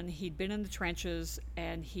War I. He'd been in the trenches,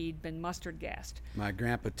 and he'd been mustard gassed. My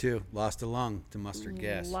grandpa, too, lost a lung to mustard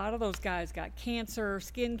gas. A lot of those guys got cancer,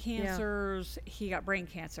 skin cancers. Yeah. He got brain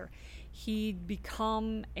cancer. He'd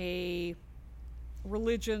become a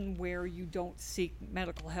religion where you don't seek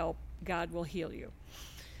medical help. God will heal you.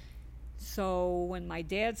 So when my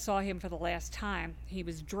dad saw him for the last time, he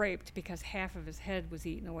was draped because half of his head was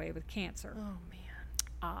eaten away with cancer. Oh, man.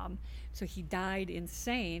 So he died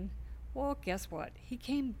insane. Well, guess what? He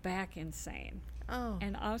came back insane. Oh.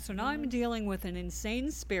 And so now I'm dealing with an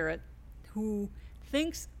insane spirit who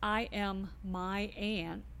thinks I am my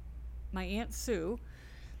Aunt Sue,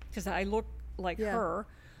 because I look like her.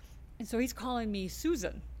 And so he's calling me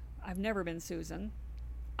Susan. I've never been Susan.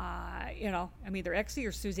 I'm either Exie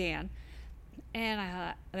or Susanne.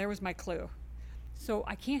 And there was my clue. So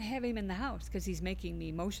I can't have him in the house because he's making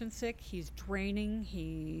me motion sick. He's draining.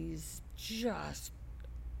 He's just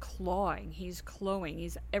clawing. He's cloying.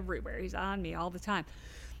 He's everywhere. He's on me all the time.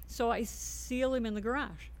 So I seal him in the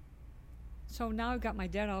garage. So now I've got my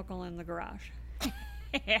dead uncle in the garage.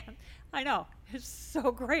 And I know, it's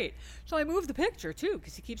so great. So I moved the picture too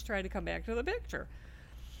because he keeps trying to come back to the picture.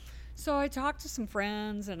 So I talked to some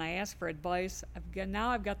friends and I asked for advice. Now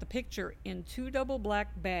I've got the picture in 2 double black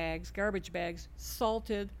bags, garbage bags,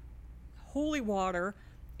 salted, holy water,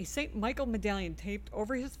 a St. Michael medallion taped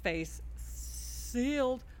over his face,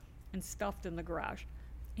 sealed, and stuffed in the garage.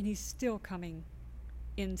 And he's still coming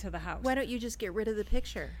into the house. Why don't you just get rid of the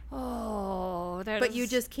picture? Oh, But you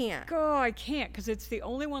just can't. Oh, I can't because it's the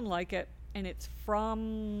only one like it, and it's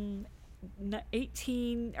from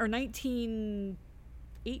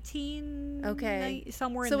 1918, okay,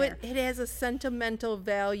 somewhere in there. So it has a sentimental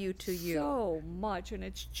value to you. So much, and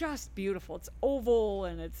it's just beautiful. It's oval,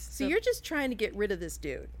 and it's... So you're just trying to get rid of this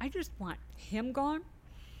dude. I just want him gone.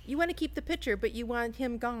 You want to keep the picture, but you want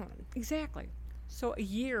him gone. Exactly. So a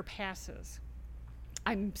year passes.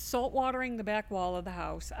 I'm salt watering the back wall of the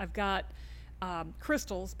house. I've got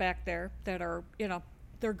crystals back there that are,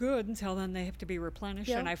 they're good until then they have to be replenished,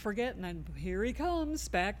 and I forget, and then here he comes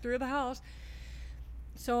back through the house.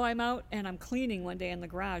 So I'm out and I'm cleaning one day in the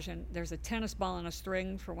garage, and there's a tennis ball and a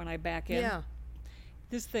string for when I back in. Yeah.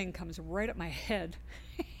 This thing comes right at my head.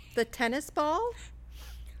 The tennis ball?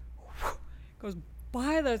 Goes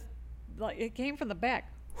by it came from the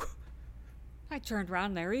back. I turned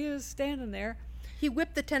around, there he is, standing there. He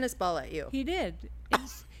whipped the tennis ball at you. He did.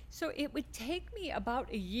 So it would take me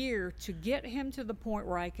about a year to get him to the point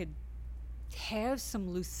where I could have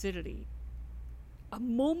some lucidity, a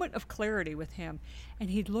moment of clarity with him.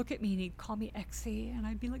 And he'd look at me and he'd call me Exie, and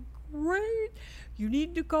I'd be like, great, you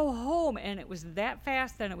need to go home. And it was that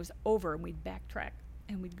fast, then it was over, and we'd backtrack,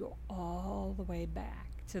 and we'd go all the way back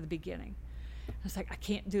to the beginning. I was like, I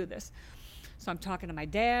can't do this. So I'm talking to my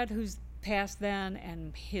dad, who's passed then,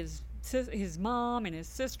 and his mom and his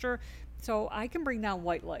sister. So I can bring down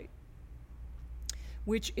white light,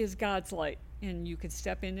 which is God's light, and you can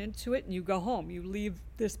step into it and you go home. You leave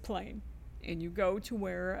this plane. and you go to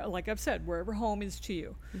where, like I've said, wherever home is to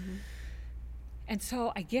you. And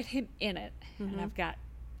so I get him in it, and I've got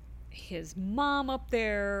his mom up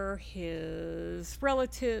there, his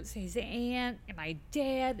relatives, his aunt, and my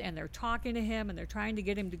dad, and they're talking to him, and they're trying to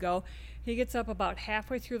get him to go. He gets up about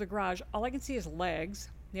halfway through the garage. All I can see is legs.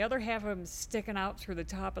 The other half of him sticking out through the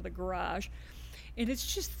top of the garage. And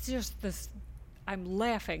it's just this, I'm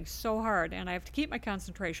laughing so hard, and I have to keep my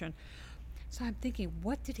concentration. So I'm thinking,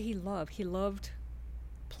 what did he love? He loved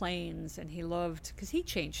planes, and he loved, because he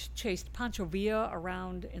chased Pancho Villa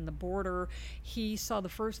around in the border. He saw the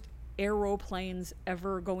first aeroplanes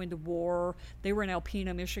ever go into war. They were in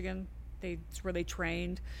Alpena, Michigan. It's where they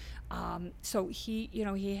trained. So he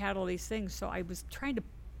had all these things. So I was trying to,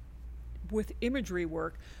 with imagery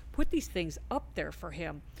work, put these things up there for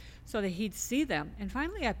him so that he'd see them. And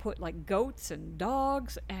finally I put like goats and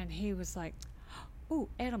dogs, and he was like, ooh,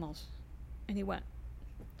 animals. And he went.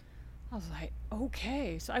 I was like,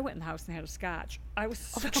 okay. So I went in the house and had a scotch. I was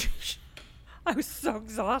so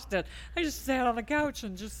exhausted. I just sat on the couch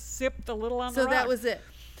and just sipped a little on the So rock. that was it.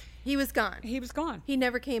 He was gone. He was gone. He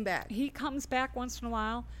never came back. He comes back once in a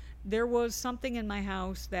while. There was something in my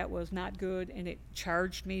house that was not good, and it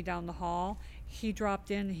charged me down the hall. He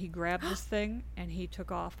dropped in, he grabbed this thing, and he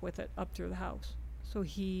took off with it up through the house. So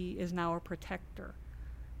he is now a protector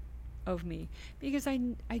of me, because I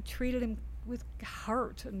treated him with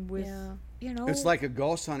heart and with, It's like a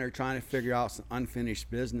ghost hunter trying to figure out some unfinished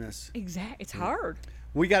business. Exactly. It's hard.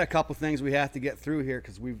 We got a couple things we have to get through here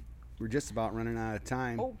because we're just about running out of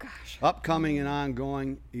time. Oh, gosh. Upcoming and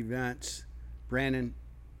ongoing events. Brandon,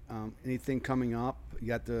 anything coming up? You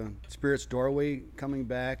got the Spirit's Doorway coming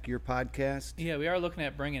back, your podcast? Yeah, we are looking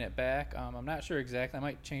at bringing it back. I'm not sure exactly. I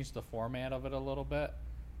might change the format of it a little bit.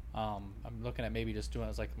 I'm looking at maybe just doing it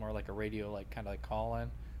as like more like a radio, like kind of like call-in.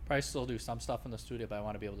 Probably still do some stuff in the studio, but I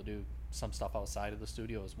want to be able to do some stuff outside of the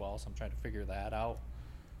studio as well. So I'm trying to figure that out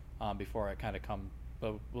before I kind of come.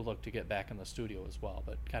 But we'll look to get back in the studio as well,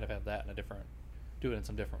 but kind of have that in a different, do it in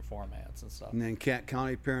some different formats and stuff. And then Kent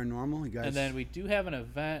County Paranormal, you guys? And then we do have an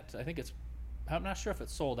event. I think I'm not sure if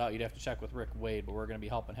it's sold out. You'd have to check with Rick Wade, but we're going to be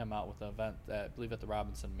helping him out with an event I believe at the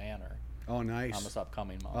Robinson Manor. Oh, nice. This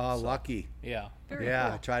upcoming month. Oh, so, lucky. Yeah. Very Yeah,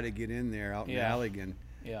 cool. I tried to get in there out in Allegan.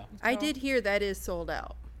 Yeah. I did hear that is sold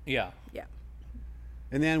out. Yeah. Yeah.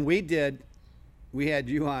 And then we had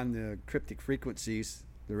you on the Cryptic Frequencies,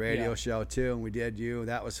 the radio show too, and we did you.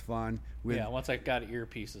 That was fun. Once I got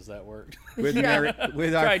earpieces, that worked. With Mary,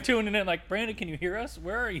 with our Tried tuning in like, Brandon, can you hear us?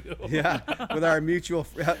 Where are you? with our mutual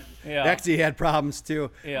friend. Yeah. Exie had problems too.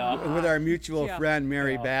 Yeah. With our mutual Yeah. friend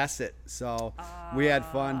Mary Yeah. Bassett. So we had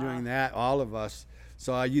fun doing that, all of us.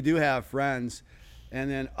 So you do have friends. And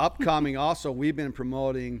then upcoming also, we've been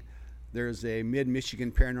promoting. There's a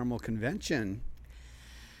Mid-Michigan Paranormal Convention.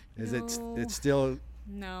 It's still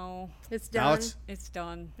No, It's now done. it's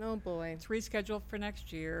done. Oh boy. It's rescheduled for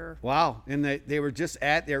next year. wow, and they were just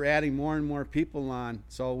they're adding more and more people on,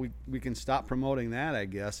 so we can stop promoting that, I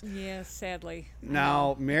guess. Yeah, sadly.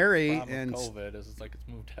 Now Mary Problem and with COVID is it's like it's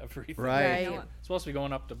moved everything. Right. Right. It's supposed to be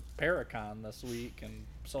going up to Paracon this week, and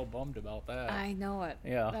I'm so bummed about that. I know it.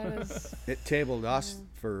 Yeah. That is, it tabled us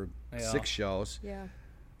for Yeah. 6 shows. Yeah.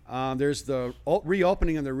 There's the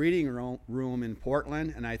reopening of the reading room in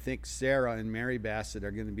Portland, and I think Sarah and Mary Bassett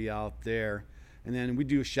are going to be out there. And then we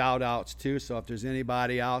do shout outs too, so if there's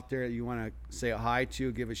anybody out there that you want to say hi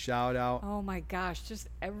to, give a shout out. oh my gosh, just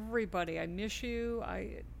everybody. I miss you.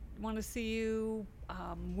 I want to see you.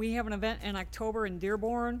 We have an event in October in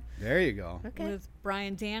Dearborn There you go. Okay. with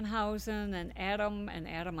Brian Danhausen and Adam.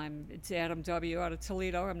 It's Adam W. out of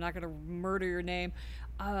Toledo. I'm not going to murder your name.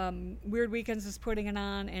 Weird Weekends is putting it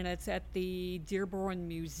on, and it's at the Dearborn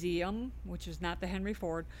Museum, which is not the Henry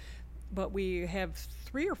Ford. But we have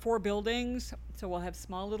 3 or 4 buildings, so we'll have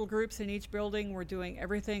small little groups in each building. We're doing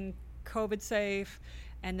everything COVID safe,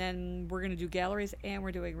 and then we're going to do galleries, and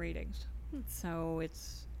we're doing readings. So it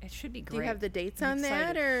should be great. Do you have the dates I'm on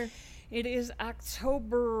that, excited. or It is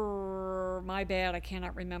October. My bad, I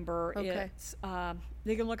cannot remember. Okay. It's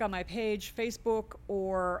they can look on my page, Facebook,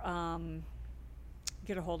 or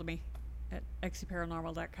get a hold of me at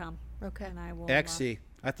exiparanormal.com. okay? And I will. Exie.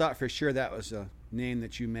 I thought for sure that was a name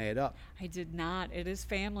that you made up. I did not. It is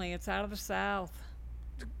family. It's out of the South.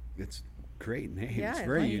 It's a great name. Yeah, it's I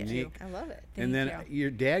very like it. unique. I love it. And then Thank your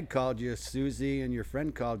dad called you Susie, and your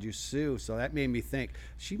friend called you Sue. So that made me think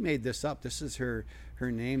she made this up. This is her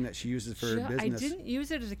name that she uses for her I business. didn't use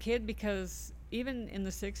it as a kid because even in the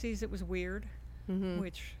 60s it was weird,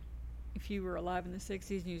 which if you were alive in the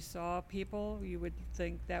 60s and you saw people, you would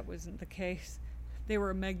think that wasn't the case. They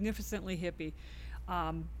were magnificently hippie.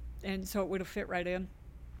 And so it would have fit right in.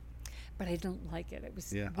 but I didn't like it. It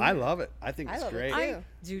was Yeah, weird. I love it. I think I it's love it great.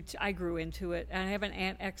 too. I grew into it, and I have an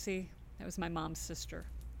Aunt Exie. That was my mom's sister.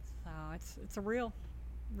 So it's a real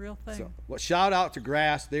thing. So, well, shout out to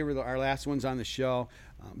Grass. They were our last ones on the show.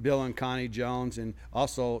 Bill and Connie Jones, and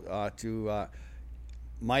also to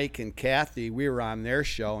Mike and Kathy. We were on their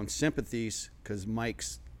show, and sympathies because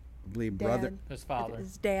Mike's, I believe, brother. Dad. His father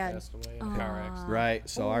His dad. passed away in a car accident. Right.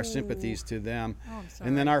 So our sympathies to them. Oh, I'm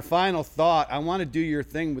And then sorry. our final thought. I want to do your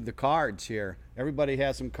thing with the cards here. Everybody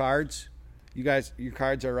has some cards. You guys, your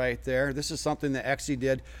cards are right there. This is something that Exie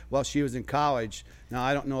did while she was in college. Now,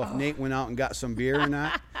 I don't know if Nate went out and got some beer or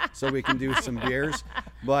not, so we can do some beers.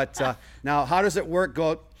 But now, how does it work?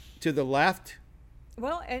 Go to the left?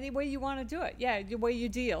 Well, any way you want to do it. Yeah, the way you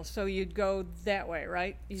deal. So you'd go that way,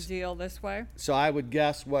 right? You deal this way. So I would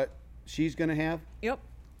guess what she's going to have. Yep.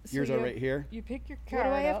 So Yours are you- right here. You pick your card What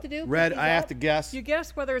do I have up. to do? Red, Pick these I have up? to guess. You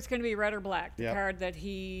guess whether it's going to be red or black. The Yep. card that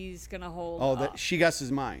he's going to hold. Oh, up. that she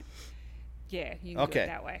guesses mine. Yeah, you can do Okay. it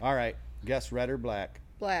that way. All right. Guess red or black.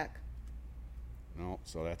 Black. No,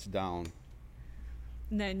 so that's down.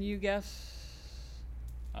 And then you guess.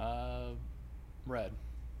 Red.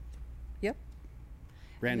 Yep.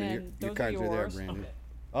 Brandon, then your those are cards are there, yours. Brandon.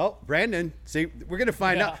 Oh, Brandon. See, we're going to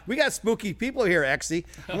find Yeah. out. We got spooky people here, Exie.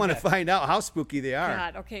 I want to find out how spooky they are.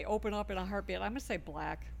 God, okay, open up in a heartbeat. I'm going to say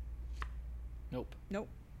black. Nope. Nope.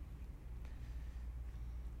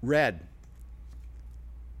 Red.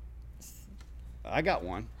 I got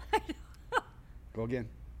one. Go again.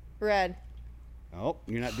 Red. Oh,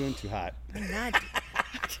 you're not doing too hot. I'm not.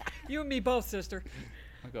 You and me both, sister.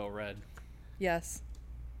 I'll go red. Yes.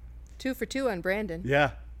 2 for 2 on Brandon.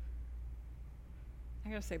 Yeah. I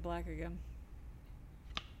got to say black again.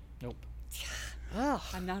 Nope. Oh.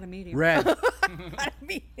 I'm not a medium. Red. I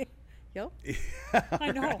mean, yep.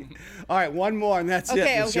 I know. All right, one more, and that's Okay, it.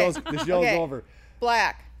 The okay. show's Okay. over.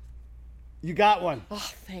 Black. You got one.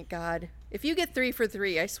 Oh, thank God. If you get 3 for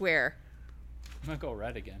 3, I swear. I'm gonna go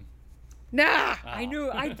red again. Nah. I knew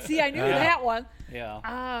that one. Yeah.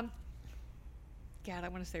 God, I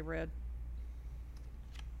want to say red.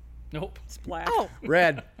 Nope. It's black. Oh.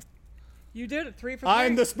 Red. You did it. 3 for 3.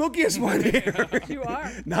 I'm the spookiest one here. You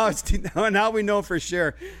are. now we know for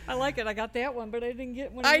sure. I like it. I got that one, but I didn't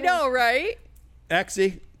get one. I know, right?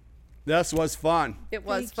 Exie, this was fun. It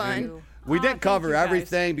was Thank fun. you. We Aw, did thank cover you guys.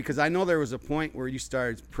 everything because I know there was a point where you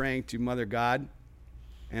started praying to Mother God,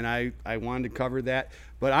 and I wanted to cover that.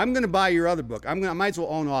 But I'm going to buy your other book. I might as well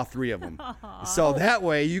own all 3 of them. So that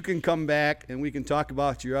way you can come back and we can talk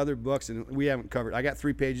about your other books, and we haven't covered. I got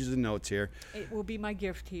 3 pages of notes here. It will be my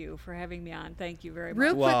gift to you for having me on. Thank you very much.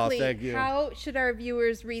 Real Wow, quickly, thank you. how should our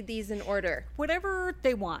viewers read these in order? Whatever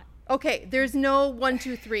they want. Okay, there's no 1,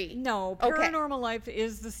 2, 3. No, Okay. Paranormal Life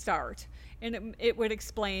is the start, and it would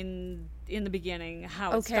explain in the beginning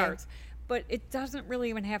how it Okay. starts. But it doesn't really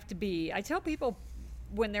even have to be. I tell people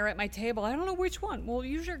when they're at my table, I don't know which one. Well,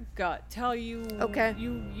 use your gut. Tell you. Okay.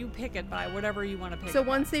 You pick it by whatever you want to pick. So it by.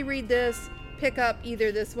 once they read this, pick up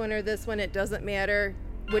either this one or this one. It doesn't matter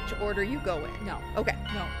which order you go in. No. Okay.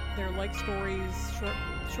 No, they're like stories,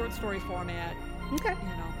 short story format. Okay. You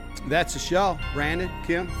know. That's the show. Brandon,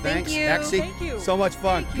 Kim, Thank thanks. you. Exie, Thank you. so much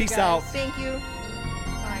fun. Thank you, Peace guys. out. Thank you.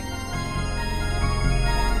 Bye.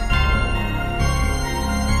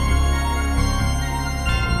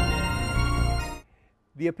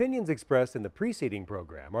 The opinions expressed in the preceding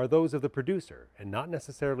program are those of the producer and not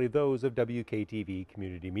necessarily those of WKTV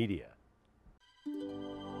Community Media.